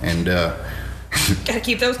today. And gotta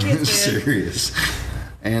keep those kids fed. Serious.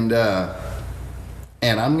 And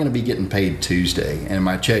I'm going to be getting paid Tuesday, and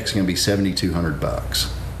my check's going to be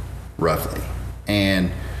 $7,200 roughly.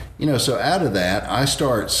 And so out of that, I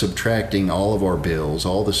start subtracting all of our bills,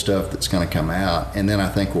 all the stuff that's going to come out, and then I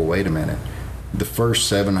think, well, wait a minute, the first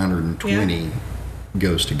 720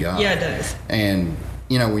 goes to God. Yeah, it does. And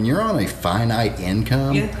when you're on a finite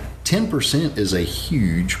income, 10% is a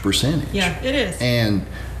huge percentage. Yeah, it is. And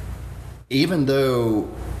even though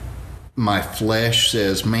my flesh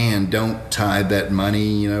says, man, don't tithe that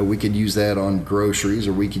money, we could use that on groceries,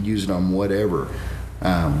 or we could use it on whatever.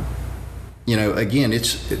 Again,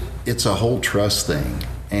 it's a whole trust thing.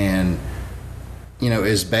 And,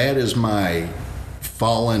 as bad as my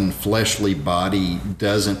fallen fleshly body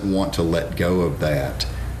doesn't want to let go of that.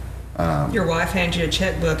 Your wife hands you a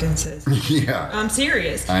checkbook and says, yeah, I'm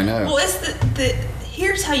serious. I know. Well, it's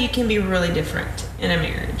here's how you can be really different in a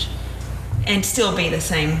marriage and still be the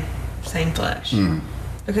same flesh.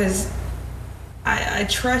 Because I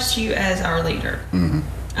trust you as our leader.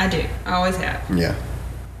 I do. I always have. Yeah.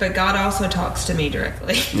 But God also talks to me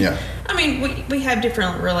directly. Yeah. I mean, we have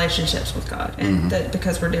different relationships with God, and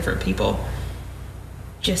because we're different people,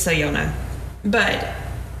 just so y'all know. But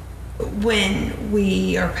when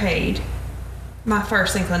we are paid, my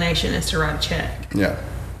first inclination is to write a check. Yeah.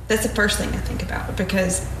 That's the first thing I think about,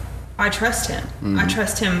 because I trust Him. I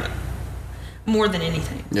trust Him more than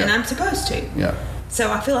anything. Yeah. And I'm supposed to. Yeah.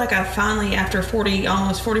 So I feel like I finally, after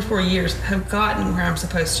almost 44 years, have gotten where I'm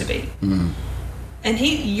supposed to be. And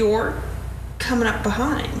you're coming up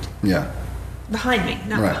behind. Yeah. Behind me,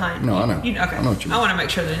 not right. behind no, me. I know. Okay. I know what you mean. I want to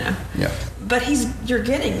make sure they know. Yeah. But you're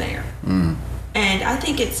getting there. And I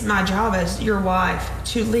think it's my job as your wife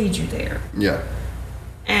to lead you there. Yeah.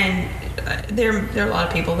 And there are a lot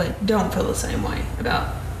of people that don't feel the same way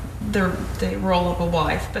about the role of a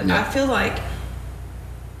wife. But I feel like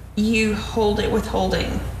you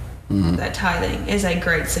withholding that tithing is a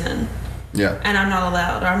great sin. Yeah. And I'm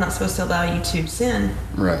not supposed to allow you to sin.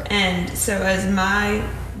 Right. And so as my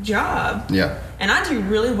job, and I do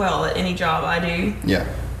really well at any job I do. Yeah.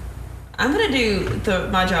 I'm going to do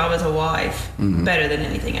my job as a wife better than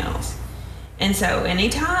anything else. And so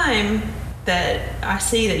anytime that I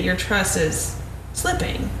see that your trust is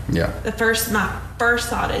slipping, my first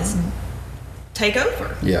thought is take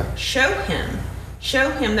over. Yeah. Show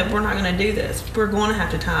him that we're not going to do this. We're going to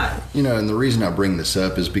have to tithe. And the reason I bring this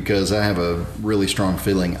up is because I have a really strong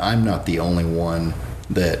feeling I'm not the only one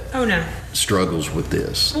that struggles with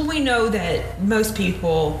this. Well, we know that most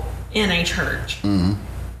people in a church,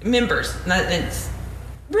 members, it's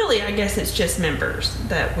really, I guess it's just members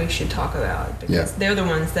that we should talk about, because they're the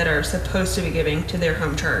ones that are supposed to be giving to their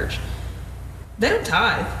home church. They don't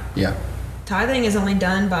tithe. Yeah. Tithing is only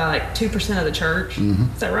done by like 2% of the church.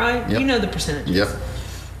 Is that right? Yep. You know the percentages. Yep.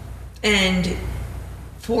 And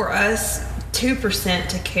for us, 2%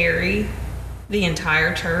 to carry the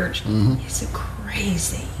entire church is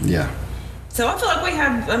crazy. Yeah. So I feel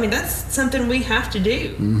like that's something we have to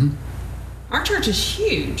do. Our church is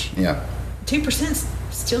huge. Yeah. 2% is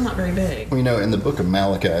still not very big. Well, in the book of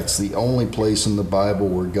Malachi, it's the only place in the Bible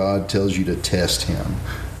where God tells you to test Him.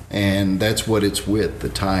 And that's what it's with, the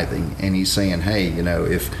tithing. And He's saying, hey,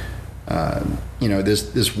 if,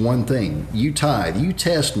 this one thing, you tithe, you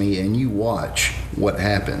test me, and you watch what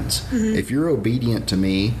happens. If you're obedient to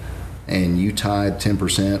me and you tithe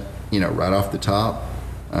 10%, right off the top,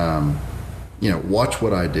 watch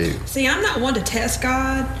what I do. See, I'm not one to test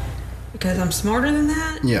God because I'm smarter than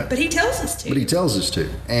that. Yeah. But He tells us to. But He tells us to.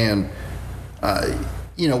 And,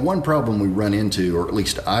 one problem we run into, or at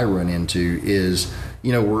least I run into, is,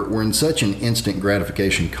 we're in such an instant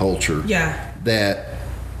gratification culture that,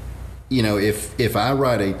 if I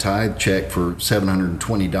write a tithe check for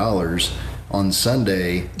 $720 on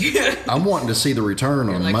Sunday, I'm wanting to see the return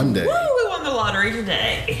on like, Monday. Woo, we won the lottery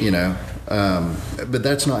today. You know, but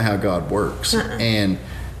that's not how God works. And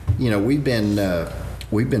you know, we've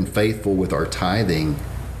been faithful with our tithing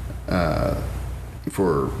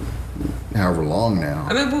for however long now.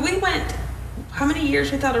 I mean, but we went how many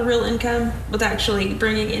years without a real income with actually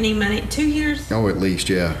bringing any money? 2 years. Oh, at least,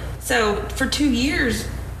 yeah. So for 2 years,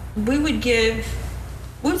 we would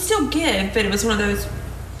still give, but it was one of those,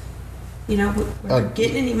 you know, we weren't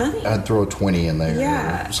getting any money. I'd throw a 20 in there,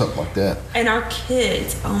 Yeah. or something like that. And our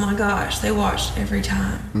kids, oh my gosh, they watched every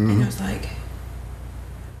time. And it was like,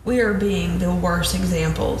 we are being the worst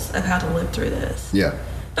examples of how to live through this. Yeah.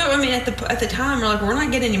 But I mean, at the time, we're like, we're not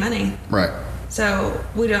getting any money. Right. So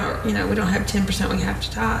we don't, we don't have 10% we have to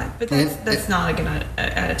tithe. But that's not a good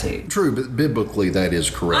attitude. True, but biblically that is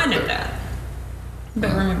correct. I know though. that.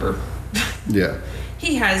 But remember, Yeah.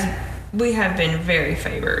 we have been very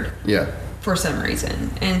favored Yeah. for some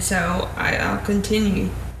reason. And so I'll continue.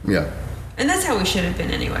 Yeah. And that's how we should have been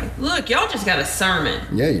anyway. Look, y'all just got a sermon.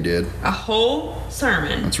 Yeah, you did. A whole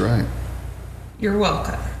sermon. That's right. You're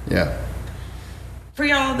welcome. Yeah. For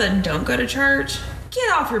y'all that don't go to church, get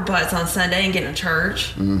off your butts on Sunday and get in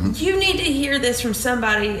church. You need to hear this from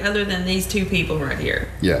somebody other than these two people right here.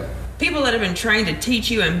 Yeah. People that have been trained to teach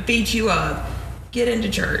you and beat you up. Get into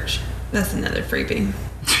church. That's another freebie.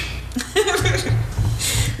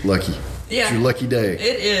 Lucky. Yeah. It's your lucky day.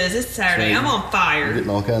 It is. It's Saturday. So I'm on You're fire. getting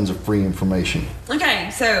all kinds of free information. Okay,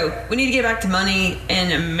 so we need to get back to money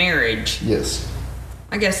and marriage. Yes.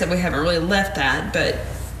 I guess that we haven't really left that, but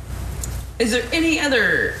is there any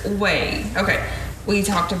other way? Okay, we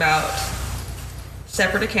talked about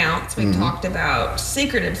separate accounts. We talked about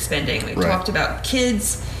secretive spending. We Right. talked about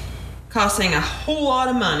kids costing a whole lot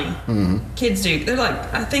of money. Kids do. They're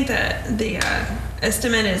like, I think that the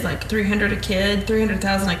estimate is like $300,000 a kid,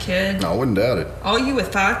 $300,000 a kid. No, I wouldn't doubt it. All you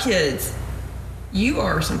with 5 kids, you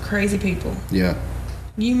are some crazy people. Yeah.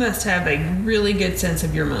 You must have a really good sense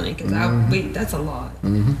of your money because that's a lot.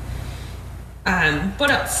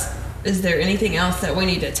 What else? Is there anything else that we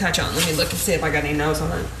need to touch on? Let me look and see if I got any notes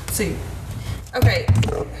on it. Let's see. Okay,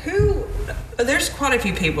 there's quite a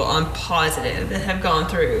few people I'm positive that have gone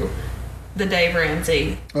through the Dave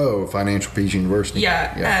Ramsey. Oh, Financial Peace University.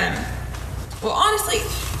 Yeah. Well, honestly,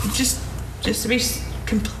 just to be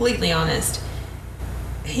completely honest,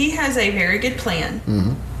 he has a very good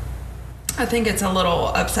plan. I think it's a little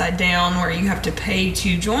upside down where you have to pay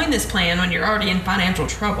to join this plan when you're already in financial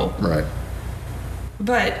trouble. Right.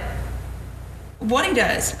 But what he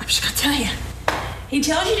does, I'm just going to tell you, he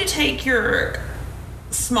tells you to take your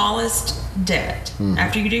smallest debt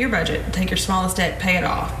after you do your budget. Take your smallest debt, pay it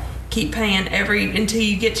off. Keep paying until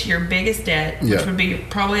you get to your biggest debt, which would be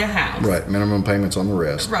probably a house. Right. Minimum payments on the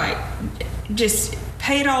rest. Right. Just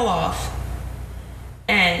pay it all off,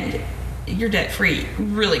 and you're debt free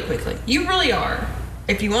really quickly. You really are.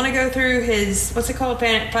 If you want to go through his, what's it called,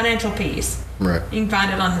 Financial Peace. Right. You can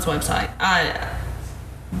find it on his website.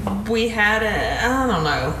 We had I don't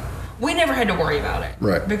know. We never had to worry about it.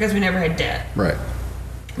 Right. Because we never had debt. Right.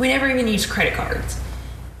 We never even used credit cards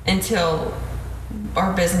until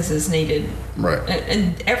our businesses needed. Right.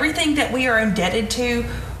 And everything that we are indebted to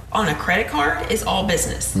on a credit card is all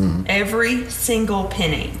business. Every single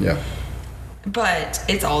penny. Yeah. But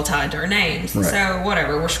it's all tied to our names. Right. So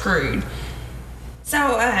whatever, we're screwed. So,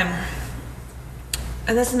 and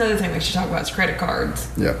that's another thing we should talk about is credit cards.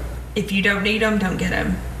 Yeah. If you don't need them, don't get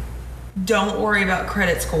them. Don't worry about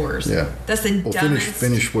credit scores. Yeah. That's the Well, dumbest.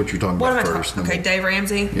 finish what you're talking What about am I first. talking? Okay, then Dave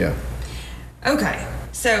Ramsey. Yeah. Okay,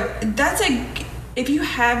 so if you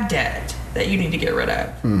have debt that you need to get rid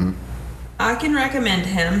of, I can recommend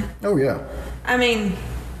him. Oh, yeah. I mean,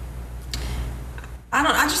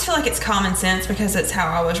 I just feel like it's common sense because it's how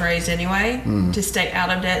I was raised anyway. To stay out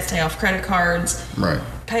of debt, stay off credit cards, Right.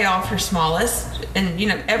 pay off your smallest, and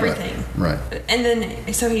everything. Right. And then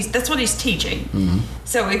that's what he's teaching.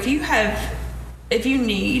 So if you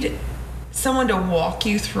need someone to walk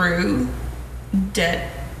you through debt,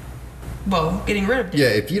 well, getting rid of debt. Yeah,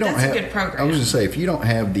 if you don't that's have, a good program. I was going to say, if you don't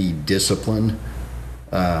have the discipline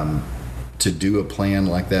to do a plan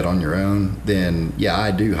like that on your own, then yeah,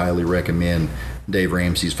 I do highly recommend Dave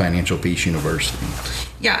Ramsey's Financial Peace University.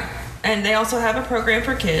 Yeah, and they also have a program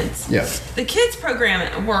for kids. Yeah. The kids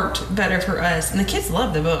program worked better for us, and the kids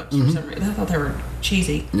loved the books for some reason. I thought they were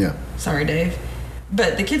cheesy. Yeah. Sorry, Dave.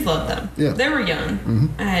 But the kids loved them. Yeah. They were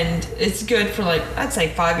young, and it's good for I'd say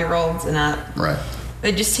 5-year-olds and up. Right.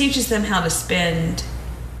 It just teaches them how to spend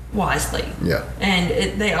wisely. Yeah.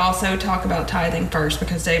 And they also talk about tithing first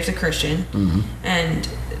because Dave's a Christian, and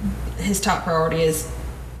his top priority is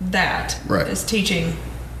that. Right. Is teaching.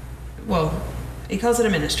 Well, He calls it a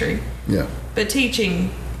ministry. Yeah. But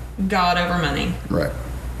teaching God over money. Right.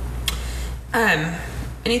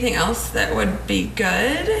 Anything else that would be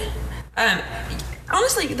good?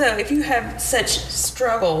 Honestly, though, if you have such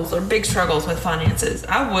struggles or big struggles with finances,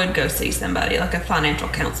 I would go see somebody like a financial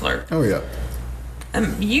counselor. Oh, yeah.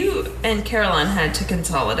 You and Caroline had to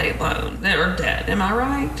consolidate loan or debt. Am I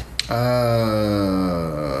right?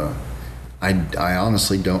 I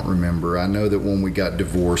honestly don't remember. I know that when we got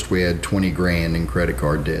divorced, we had $20,000 in credit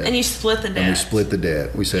card debt. And you split the debt. And we split the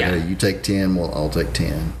debt. We said, Yeah. hey, you take 10, well, I'll take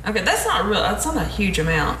 10. Okay, that's not real. That's not a huge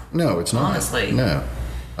amount. No, it's not. Honestly. No.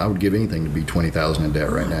 I would give anything to be $20,000 in debt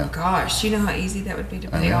right now. Gosh, you know how easy that would be to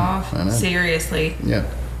pay know, off? I know. Seriously. Yeah.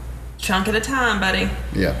 Chunk at a time, buddy.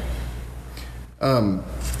 Yeah.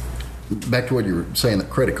 Back to what you were saying, the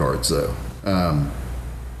credit cards, though.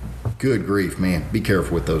 Good grief, man. Be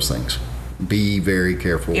careful with those things. Be very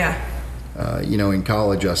careful. Yeah. In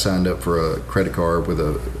college, I signed up for a credit card with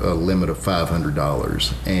a limit of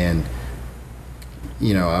 $500. And,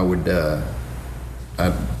 I would,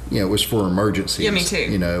 it was for emergencies. Yeah, me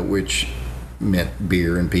too. Which meant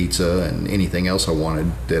beer and pizza and anything else I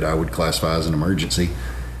wanted that I would classify as an emergency.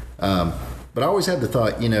 But I always had the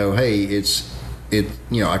thought, hey,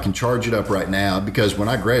 I can charge it up right now because when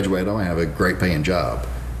I graduate, I'm going to have a great paying job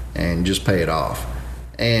and just pay it off.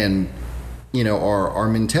 And, our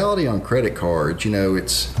mentality on credit cards,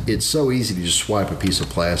 it's so easy to just swipe a piece of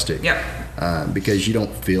plastic. Yep. Because you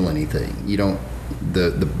don't feel anything. You don't,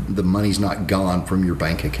 the money's not gone from your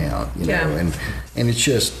bank account, Yeah. and it's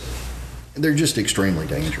just, they're just extremely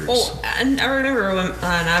dangerous. Well, and I remember when,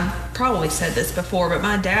 and I've probably said this before, but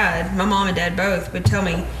my mom and dad both would tell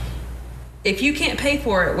me, if you can't pay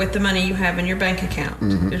for it with the money you have in your bank account,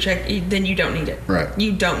 your check, then you don't need it. Right.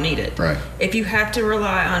 You don't need it. Right. If you have to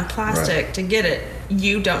rely on plastic to get it,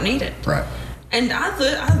 you don't need it. Right. And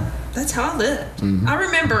that's how I lived. I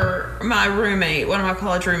remember my roommate, one of my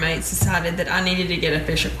college roommates, decided that I needed to get a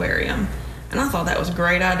fish aquarium. And I thought that was a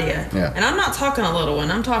great idea. Yeah. And I'm not talking a little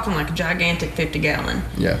one. I'm talking like a gigantic 50-gallon.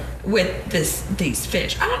 Yeah. With these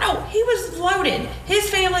fish. I don't know. He was loaded. His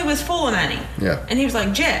family was full of money. Yeah. And he was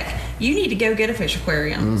like, Jack, you need to go get a fish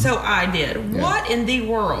aquarium. So I did. Yeah. What in the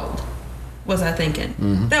world was I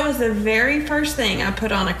thinking? That was the very first thing I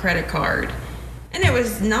put on a credit card. And it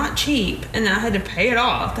was not cheap. And I had to pay it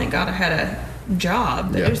off. Thank God I had a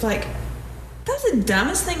job. But Yeah. it was like, that was the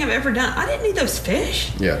dumbest thing I've ever done. I didn't need those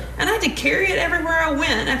fish. Yeah. And I had to carry it everywhere I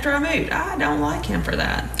went after I moved. I don't like him for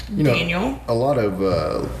that. Daniel. A lot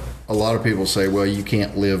of people say, well, you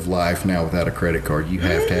can't live life now without a credit card. You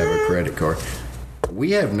have to have a credit card.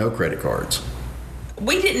 We have no credit cards.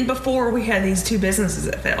 We didn't before we had these two businesses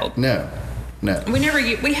that failed. No.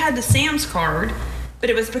 We had the Sam's card,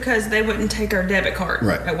 but it was because they wouldn't take our debit card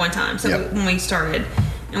Right. at one time. So Yep. when we started,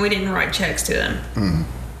 and we didn't write checks to them.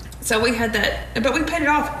 So we had that, but we paid it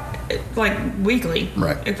off like weekly.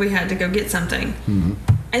 Right. If we had to go get something.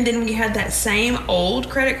 And then we had that same old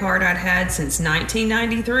credit card I'd had since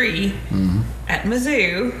 1993 at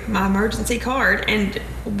Mizzou, my emergency card. And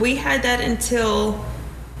we had that until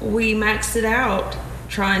we maxed it out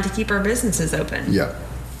trying to keep our businesses open. Yeah.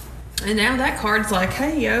 And now that card's like,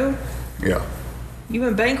 hey, yo, Yeah. you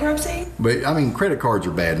in bankruptcy? But credit cards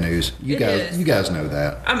are bad news. You It is. guys know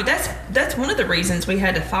that. I mean, that's one of the reasons we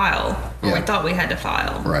had to file, or Yeah. we thought we had to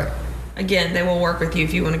file. Right. Again, they will work with you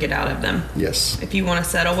if you want to get out of them. Yes. If you want to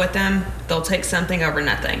settle with them, they'll take something over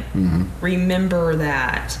nothing. Remember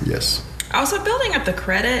that. Yes. Also, building up the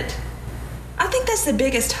credit, I think that's the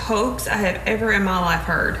biggest hoax I have ever in my life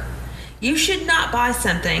heard. You should not buy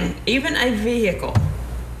something, even a vehicle,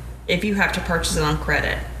 if you have to purchase it on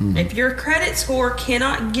credit. If your credit score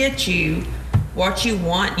cannot get you what you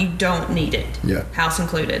want, you don't need it. Yeah. House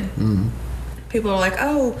included. People are like,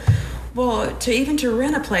 oh, well, to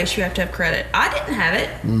rent a place, you have to have credit. I didn't have it.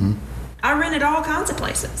 I rented all kinds of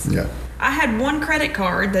places. Yeah. I had one credit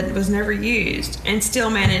card that was never used and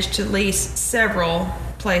still managed to lease several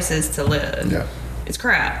places to live. Yeah. It's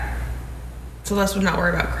crap. So let's not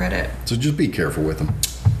worry about credit. So just be careful with them.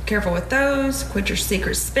 Careful with those. Quit your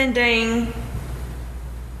secret spending.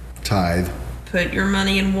 Tithe. Put your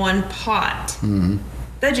money in one pot.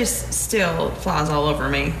 That just still flies all over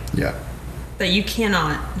me. Yeah. That you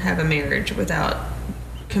cannot have a marriage without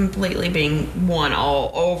completely being one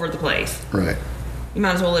all over the place. Right. You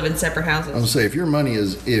might as well live in separate I was gonna houses. say, if your money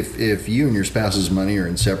is, if you and your spouse's money are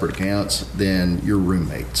in separate accounts, then you're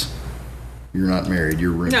roommates. You're not married.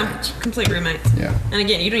 You're No, roommates. complete roommates. Yeah. And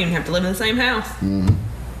again, you don't even have to live in the same house.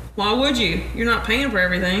 Why would you? You're not paying for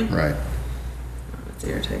everything. Right. It's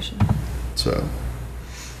irritation. So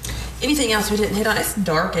Anything else we didn't hit on? It's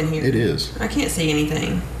dark in here. it is. I can't see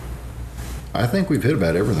anything. I think we've hit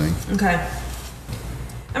about everything. Okay.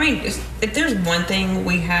 I mean, if there's one thing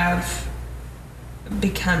we have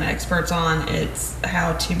become experts on, it's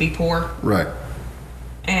how to be poor. Right.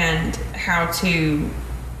 And how to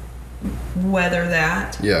weather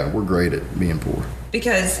that. Yeah, we're great at being poor.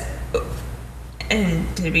 Because,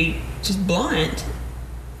 and to be just blunt,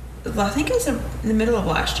 I think it was in the middle of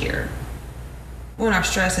last year when our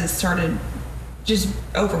stresses started just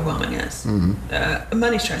overwhelming us.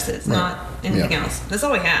 Money stresses, Right. not anything Yeah. else. That's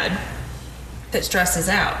all we had that stressed us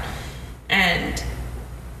out. And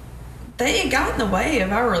they had got in the way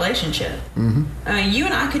of our relationship. I mean, you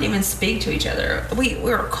and I couldn't even speak to each other. We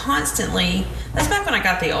were constantly, that's back when I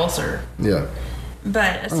got the ulcer. Yeah.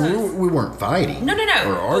 But I mean, we weren't fighting. No.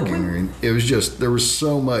 Or arguing. It was just, there was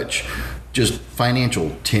so much just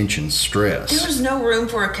financial tension, stress. there was no room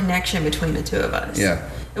for a connection between the two of us. Yeah.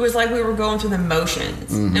 It was like we were going through the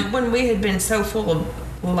motions. And when we had been so full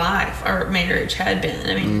of life, our marriage had been,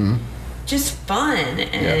 I mean, just fun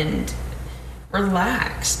and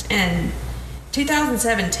relaxed. And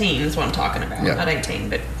 2017 is what I'm talking about, Yeah. not 18.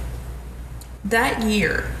 But that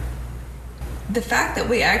year, the fact that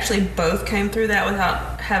we actually both came through that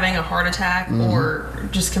without having a heart attack or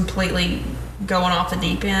just completely going off the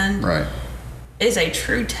deep end Right. is a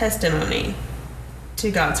true testimony to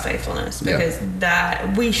God's faithfulness, Yeah. because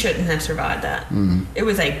that we shouldn't have survived that. It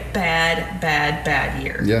was a bad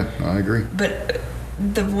year. Yeah, I agree. But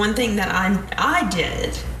the one thing that I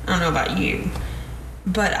did, I don't know about you,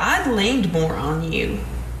 but I leaned more on you,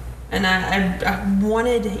 and I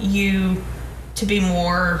wanted you to be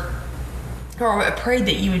more, or I prayed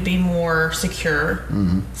that you would be more secure,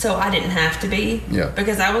 so I didn't have to be. Yeah.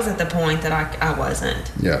 Because I was at the point that I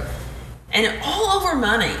wasn't. Yeah. And all over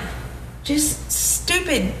money. Just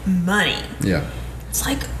stupid money. Yeah. It's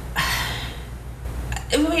like,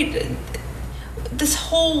 I mean, this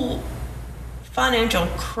whole financial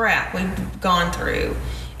crap we've gone through,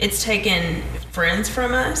 it's taken friends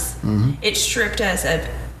from us. It stripped us of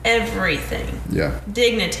everything. Yeah.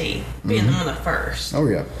 Dignity being one of the first. Oh,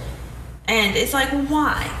 yeah. And it's like,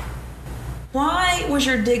 why? Why was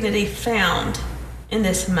your dignity found in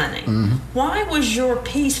this money? Why was your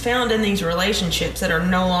peace found in these relationships that are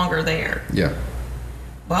no longer there? Yeah.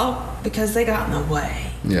 Well, because they got in the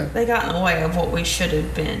way. Yeah. They got in the way of what we should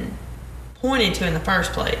have been pointed to in the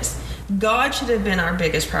first place. God should have been our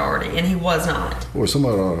biggest priority, and he was not. Boy,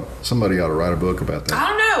 somebody ought to write a book about that. I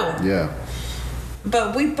don't know. Yeah.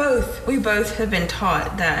 But we both have been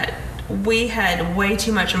taught that we had way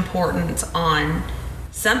too much importance on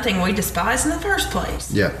something we despised in the first place.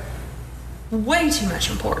 Yeah. Way too much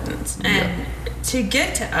importance. And to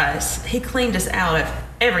get to us, he cleaned us out of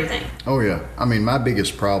everything. Oh, yeah. I mean, my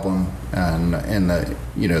biggest problem, and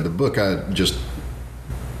the book I just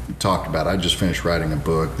talked about, I just finished writing a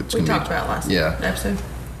book that's We going to talked about last episode.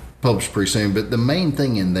 published pretty soon. But the main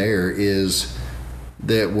thing in there is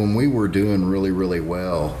that when we were doing really, really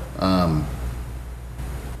well,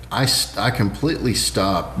 I completely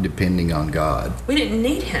stopped depending on God. We didn't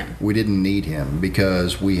need him. We didn't need him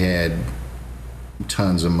because we had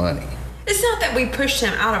tons of money. It's not that we pushed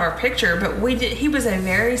him out of our picture, but he was a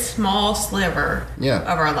very small sliver of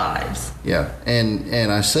our lives. Yeah.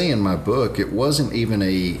 And I say in my book, it wasn't even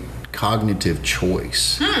a cognitive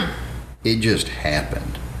choice. It just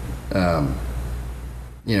happened.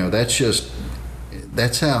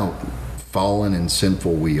 That's how fallen and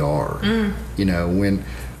sinful we are.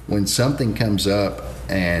 When something comes up,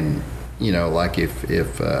 and like if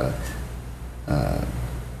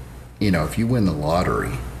you win the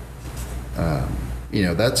lottery,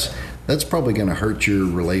 that's probably going to hurt your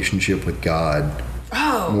relationship with God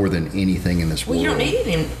more than anything in this world. You don't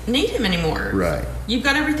need him anymore. Right. You've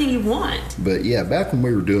got everything you want. But yeah, back when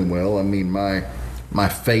we were doing well, I mean, my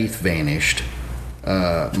faith vanished.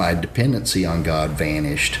 My dependency on God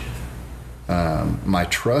vanished. My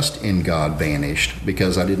trust in God vanished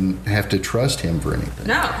because I didn't have to trust him for anything.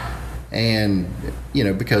 No. And,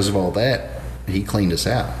 because of all that, he cleaned us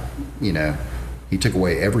out. He took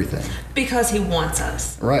away everything. Because he wants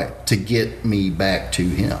us. Right. To get me back to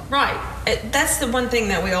him. Right. That's the one thing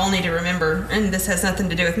that we all need to remember. And this has nothing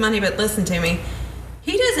to do with money, but listen to me.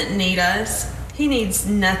 He doesn't need us. He needs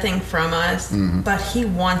nothing from us, but he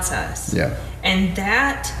wants us. Yeah. And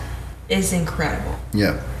that is incredible.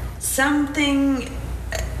 Yeah.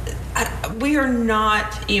 We are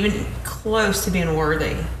not even close to being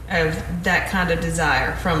worthy of that kind of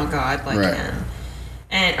desire from a God like him.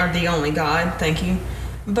 Or the only God, thank you.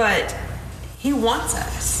 But he wants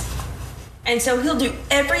us. And so he'll do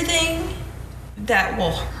everything that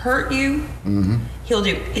will hurt you. He'll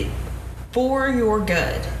do it for your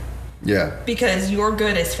good. Yeah. Because your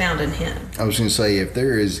good is found in Him. I was going to say, if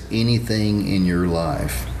there is anything in your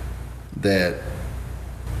life that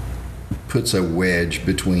puts a wedge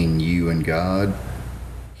between you and God,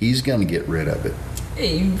 He's going to get rid of it.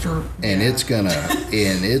 And it's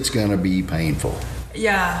gonna be painful.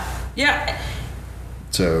 Yeah. Yeah.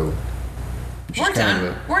 So we're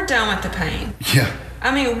done. We're done with the pain. Yeah.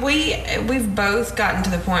 I mean, we've both gotten to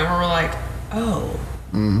the point where we're like, oh,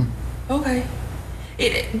 okay.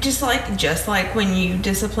 It just like when you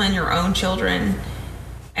discipline your own children,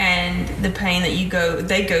 and the pain that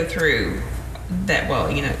they go through, that, well,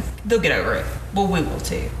 they'll get over it. Well, we will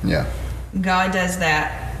too. Yeah. God does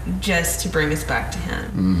that just to bring us back to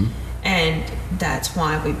Him. And that's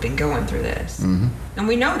why we've been going through this. And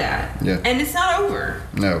we know that. Yeah. And it's not over.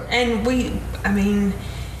 No. And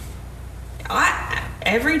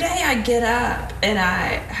every day I get up and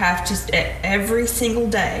I have to, every single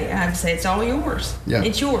day, I have to say, it's all yours. Yeah.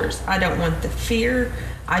 It's yours. I don't want the fear.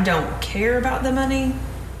 I don't care about the money.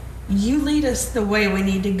 You lead us the way we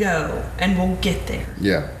need to go, and we'll get there.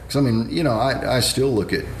 Yeah. Because, I still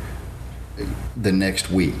look at the next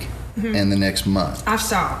week and the next month. I've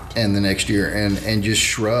stopped. And the next year and just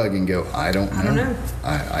shrug and go, I don't know. I don't know.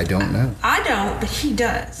 I don't know. I don't, but He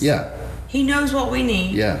does. Yeah. He knows what we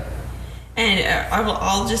need. Yeah. And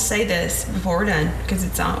I'll just say this before we're done, because we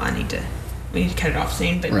need to cut it off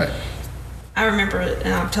soon. But right. I remember,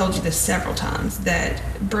 and I've told you this several times, that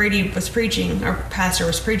Brady was preaching, our pastor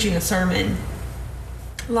was preaching a sermon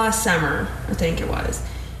last summer, I think it was.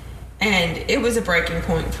 And it was a breaking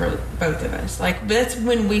point for both of us. Like, that's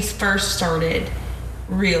when we first started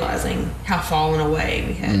realizing how fallen away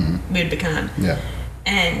we had become. Yeah.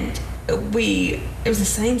 And it was the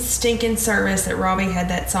same stinking service that Robbie had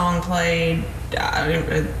that song played.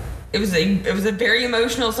 It was a very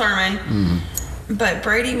emotional sermon. But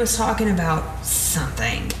Brady was talking about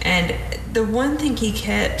something, and the one thing he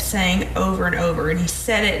kept saying over and over, and he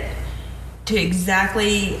said it to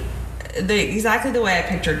exactly the way I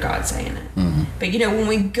pictured God saying it. But when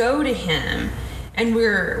we go to Him and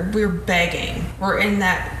we're begging, we're in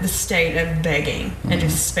the state of begging and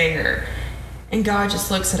despair, and God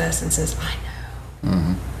just looks at us and says,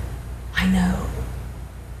 I know.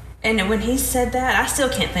 And when He said that, I still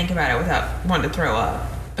can't think about it without wanting to throw up,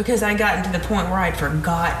 because I gotten to the point where I'd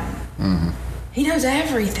forgotten. He knows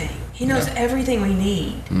everything. He knows everything we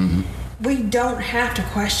need. We don't have to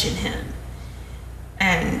question Him.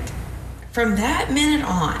 And from that minute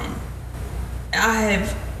on, I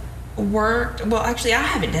have worked. Well, actually, I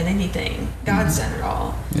haven't done anything. God's done it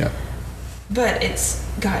all. Yeah. But it's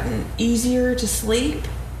gotten easier to sleep.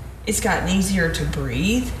 It's gotten easier to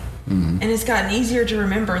breathe. And it's gotten easier to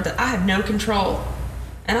remember that I have no control,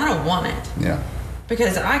 and I don't want it. Yeah.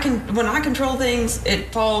 Because when I control things,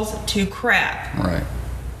 it falls to crap. Right.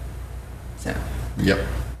 So. Yep.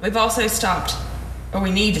 We've also stopped, or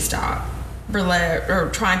we need to stop,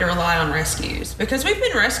 trying to rely on rescues, because we've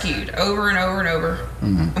been rescued over and over and over,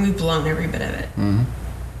 and we've blown every bit of it.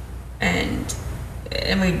 And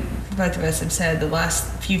we, both of us have said, the last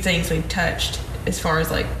few things we've touched, as far as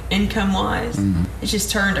like income wise, it's just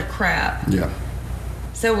turned to crap. Yeah.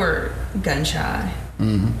 So we're gun shy.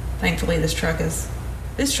 Thankfully, this truck is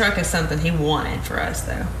something He wanted for us,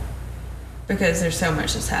 though, because there's so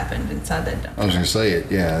much that's happened inside that dump truck. I was going to say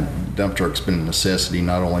it. Yeah, dump truck's been a necessity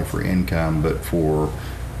not only for income, but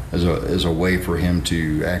as a way for him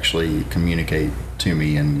to actually communicate to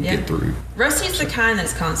me and get through. Rusty's the kind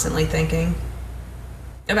that's constantly thinking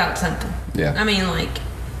about something. Yeah. I mean,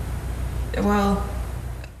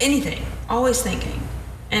 anything, always thinking.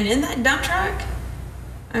 And in that dump truck,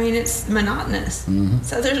 I mean, it's monotonous.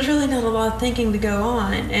 So there's really not a lot of thinking to go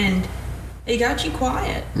on, and it got you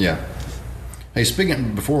quiet. Yeah. Hey,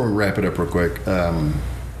 before we wrap it up real quick, I'm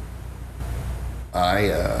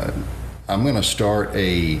going to start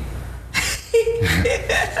a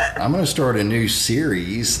new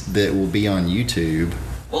series that will be on YouTube.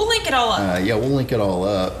 We'll link it all up. We'll link it all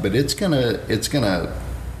up, but it's gonna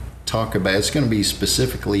be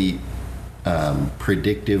specifically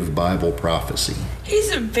predictive Bible prophecy.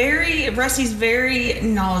 Rusty's very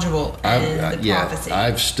knowledgeable in the prophecy.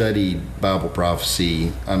 I've studied Bible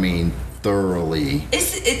prophecy, thoroughly.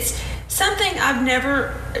 It's something I've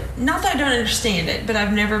never, not that I don't understand it, but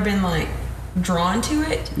I've never been drawn to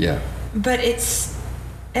it. Yeah. But it's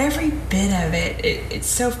every bit of it. It's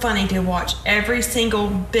so funny to watch every single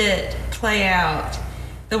bit play out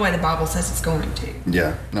the way the Bible says it's going to.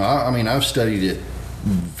 Yeah. No, I've studied it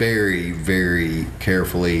very, very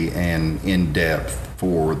carefully and in depth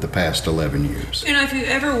for the past 11 years. If you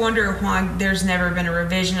ever wonder why there's never been a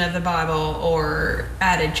revision of the Bible or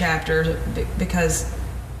added chapters, because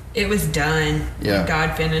it was done. Yeah.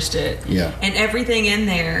 God finished it. Yeah. And everything in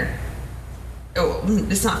there,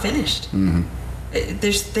 it's not finished. Mm-hmm.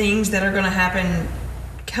 There's things that are going to happen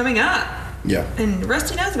coming up. Yeah. And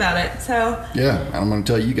Rusty knows about it. So Yeah, I'm going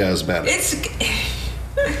to tell you guys about it. it's,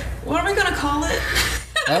 what are we going to call it?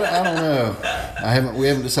 I don't know. We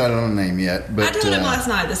haven't decided on a name yet. But I told him last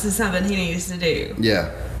night this is something he needs to do.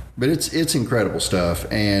 Yeah. But it's incredible stuff.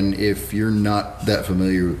 And if you're not that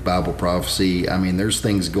familiar with Bible prophecy, I mean, there's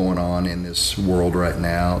things going on in this world right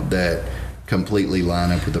now that completely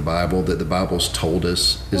line up with the Bible, that the Bible's told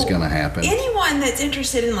us is going to happen. Anyone that's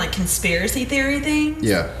interested in like conspiracy theory things,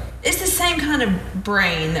 Yeah. it's the same kind of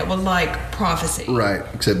brain that would like prophecy. Right.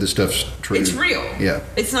 Except this stuff's true. It's real. Yeah.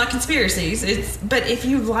 It's not conspiracies. But if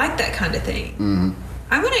you like that kind of thing,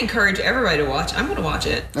 I'm going to encourage everybody to watch. I'm going to watch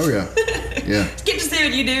it. Oh, yeah. Yeah. Get to see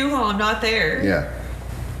what you do while I'm not there. Yeah.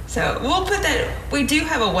 So we'll put that. We do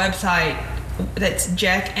have a website that's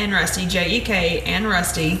Jack and Rusty, JEK and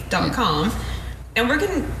Rusty.com. And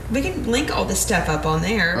we can link all this stuff up on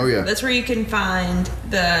there. Oh, yeah. That's where you can find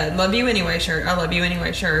the Love You Anyway shirt. I Love You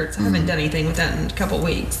Anyway shirts. I haven't done anything with that in a couple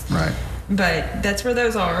weeks. Right. But that's where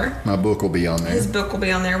those are. My book will be on there. His book will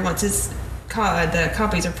be on there once the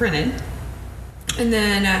copies are printed. And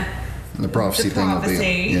then And the prophecy thing will be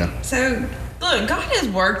on. Yeah. So, look, God has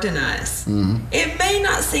worked in us. Mm-hmm. It may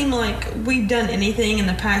not seem like we've done anything in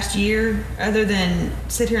the past year other than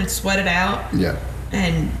sit here and sweat it out. Yeah.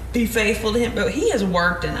 And be faithful to Him, but He has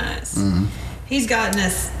worked in us. Mm-hmm. He's gotten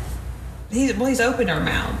us. He's opened our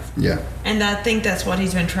mouth, Yeah. and I think that's what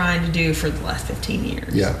He's been trying to do for the last 15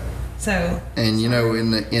 years. Yeah. So. And you know,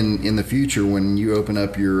 in the future, when you open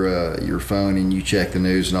up your phone and you check the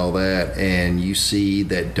news and all that, and you see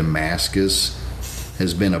that Damascus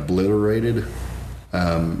has been obliterated,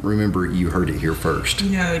 remember you heard it here first.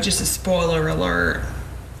 Just a spoiler alert.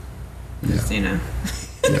 Yeah. Just, Yeah.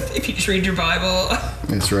 if you just read your Bible,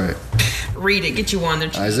 That's right. read it, get you one.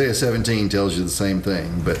 Isaiah 17 tells you the same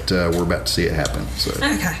thing, but we're about to see it happen. So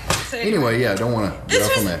Okay. So anyway, yeah, don't want to get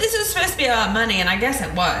off on that. This was supposed to be about money, and I guess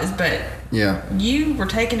it was, but Yeah, you were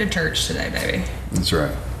taken to church today, baby. that's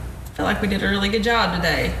right. I feel like we did a really good job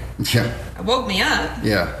today. Yeah, It woke me up.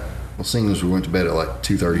 yeah. Well, seeing as we went to bed at like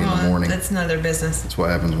 2:30 in the morning. That's none of their business. That's what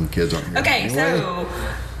happens when kids aren't here. Okay, Anyway, so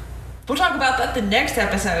we'll talk about that the next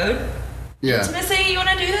episode. yeah, Intimacy, you want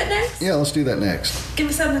to do that next? yeah. Let's do that next. Give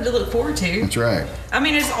us something to look forward to. That's right. I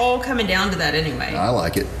mean, it's all coming down to that anyway. I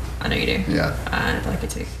like it. I know you do. Yeah. I like it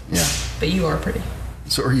too. Yeah. But you are pretty.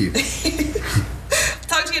 So are you.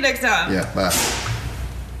 Talk to you next time. Yeah. Bye.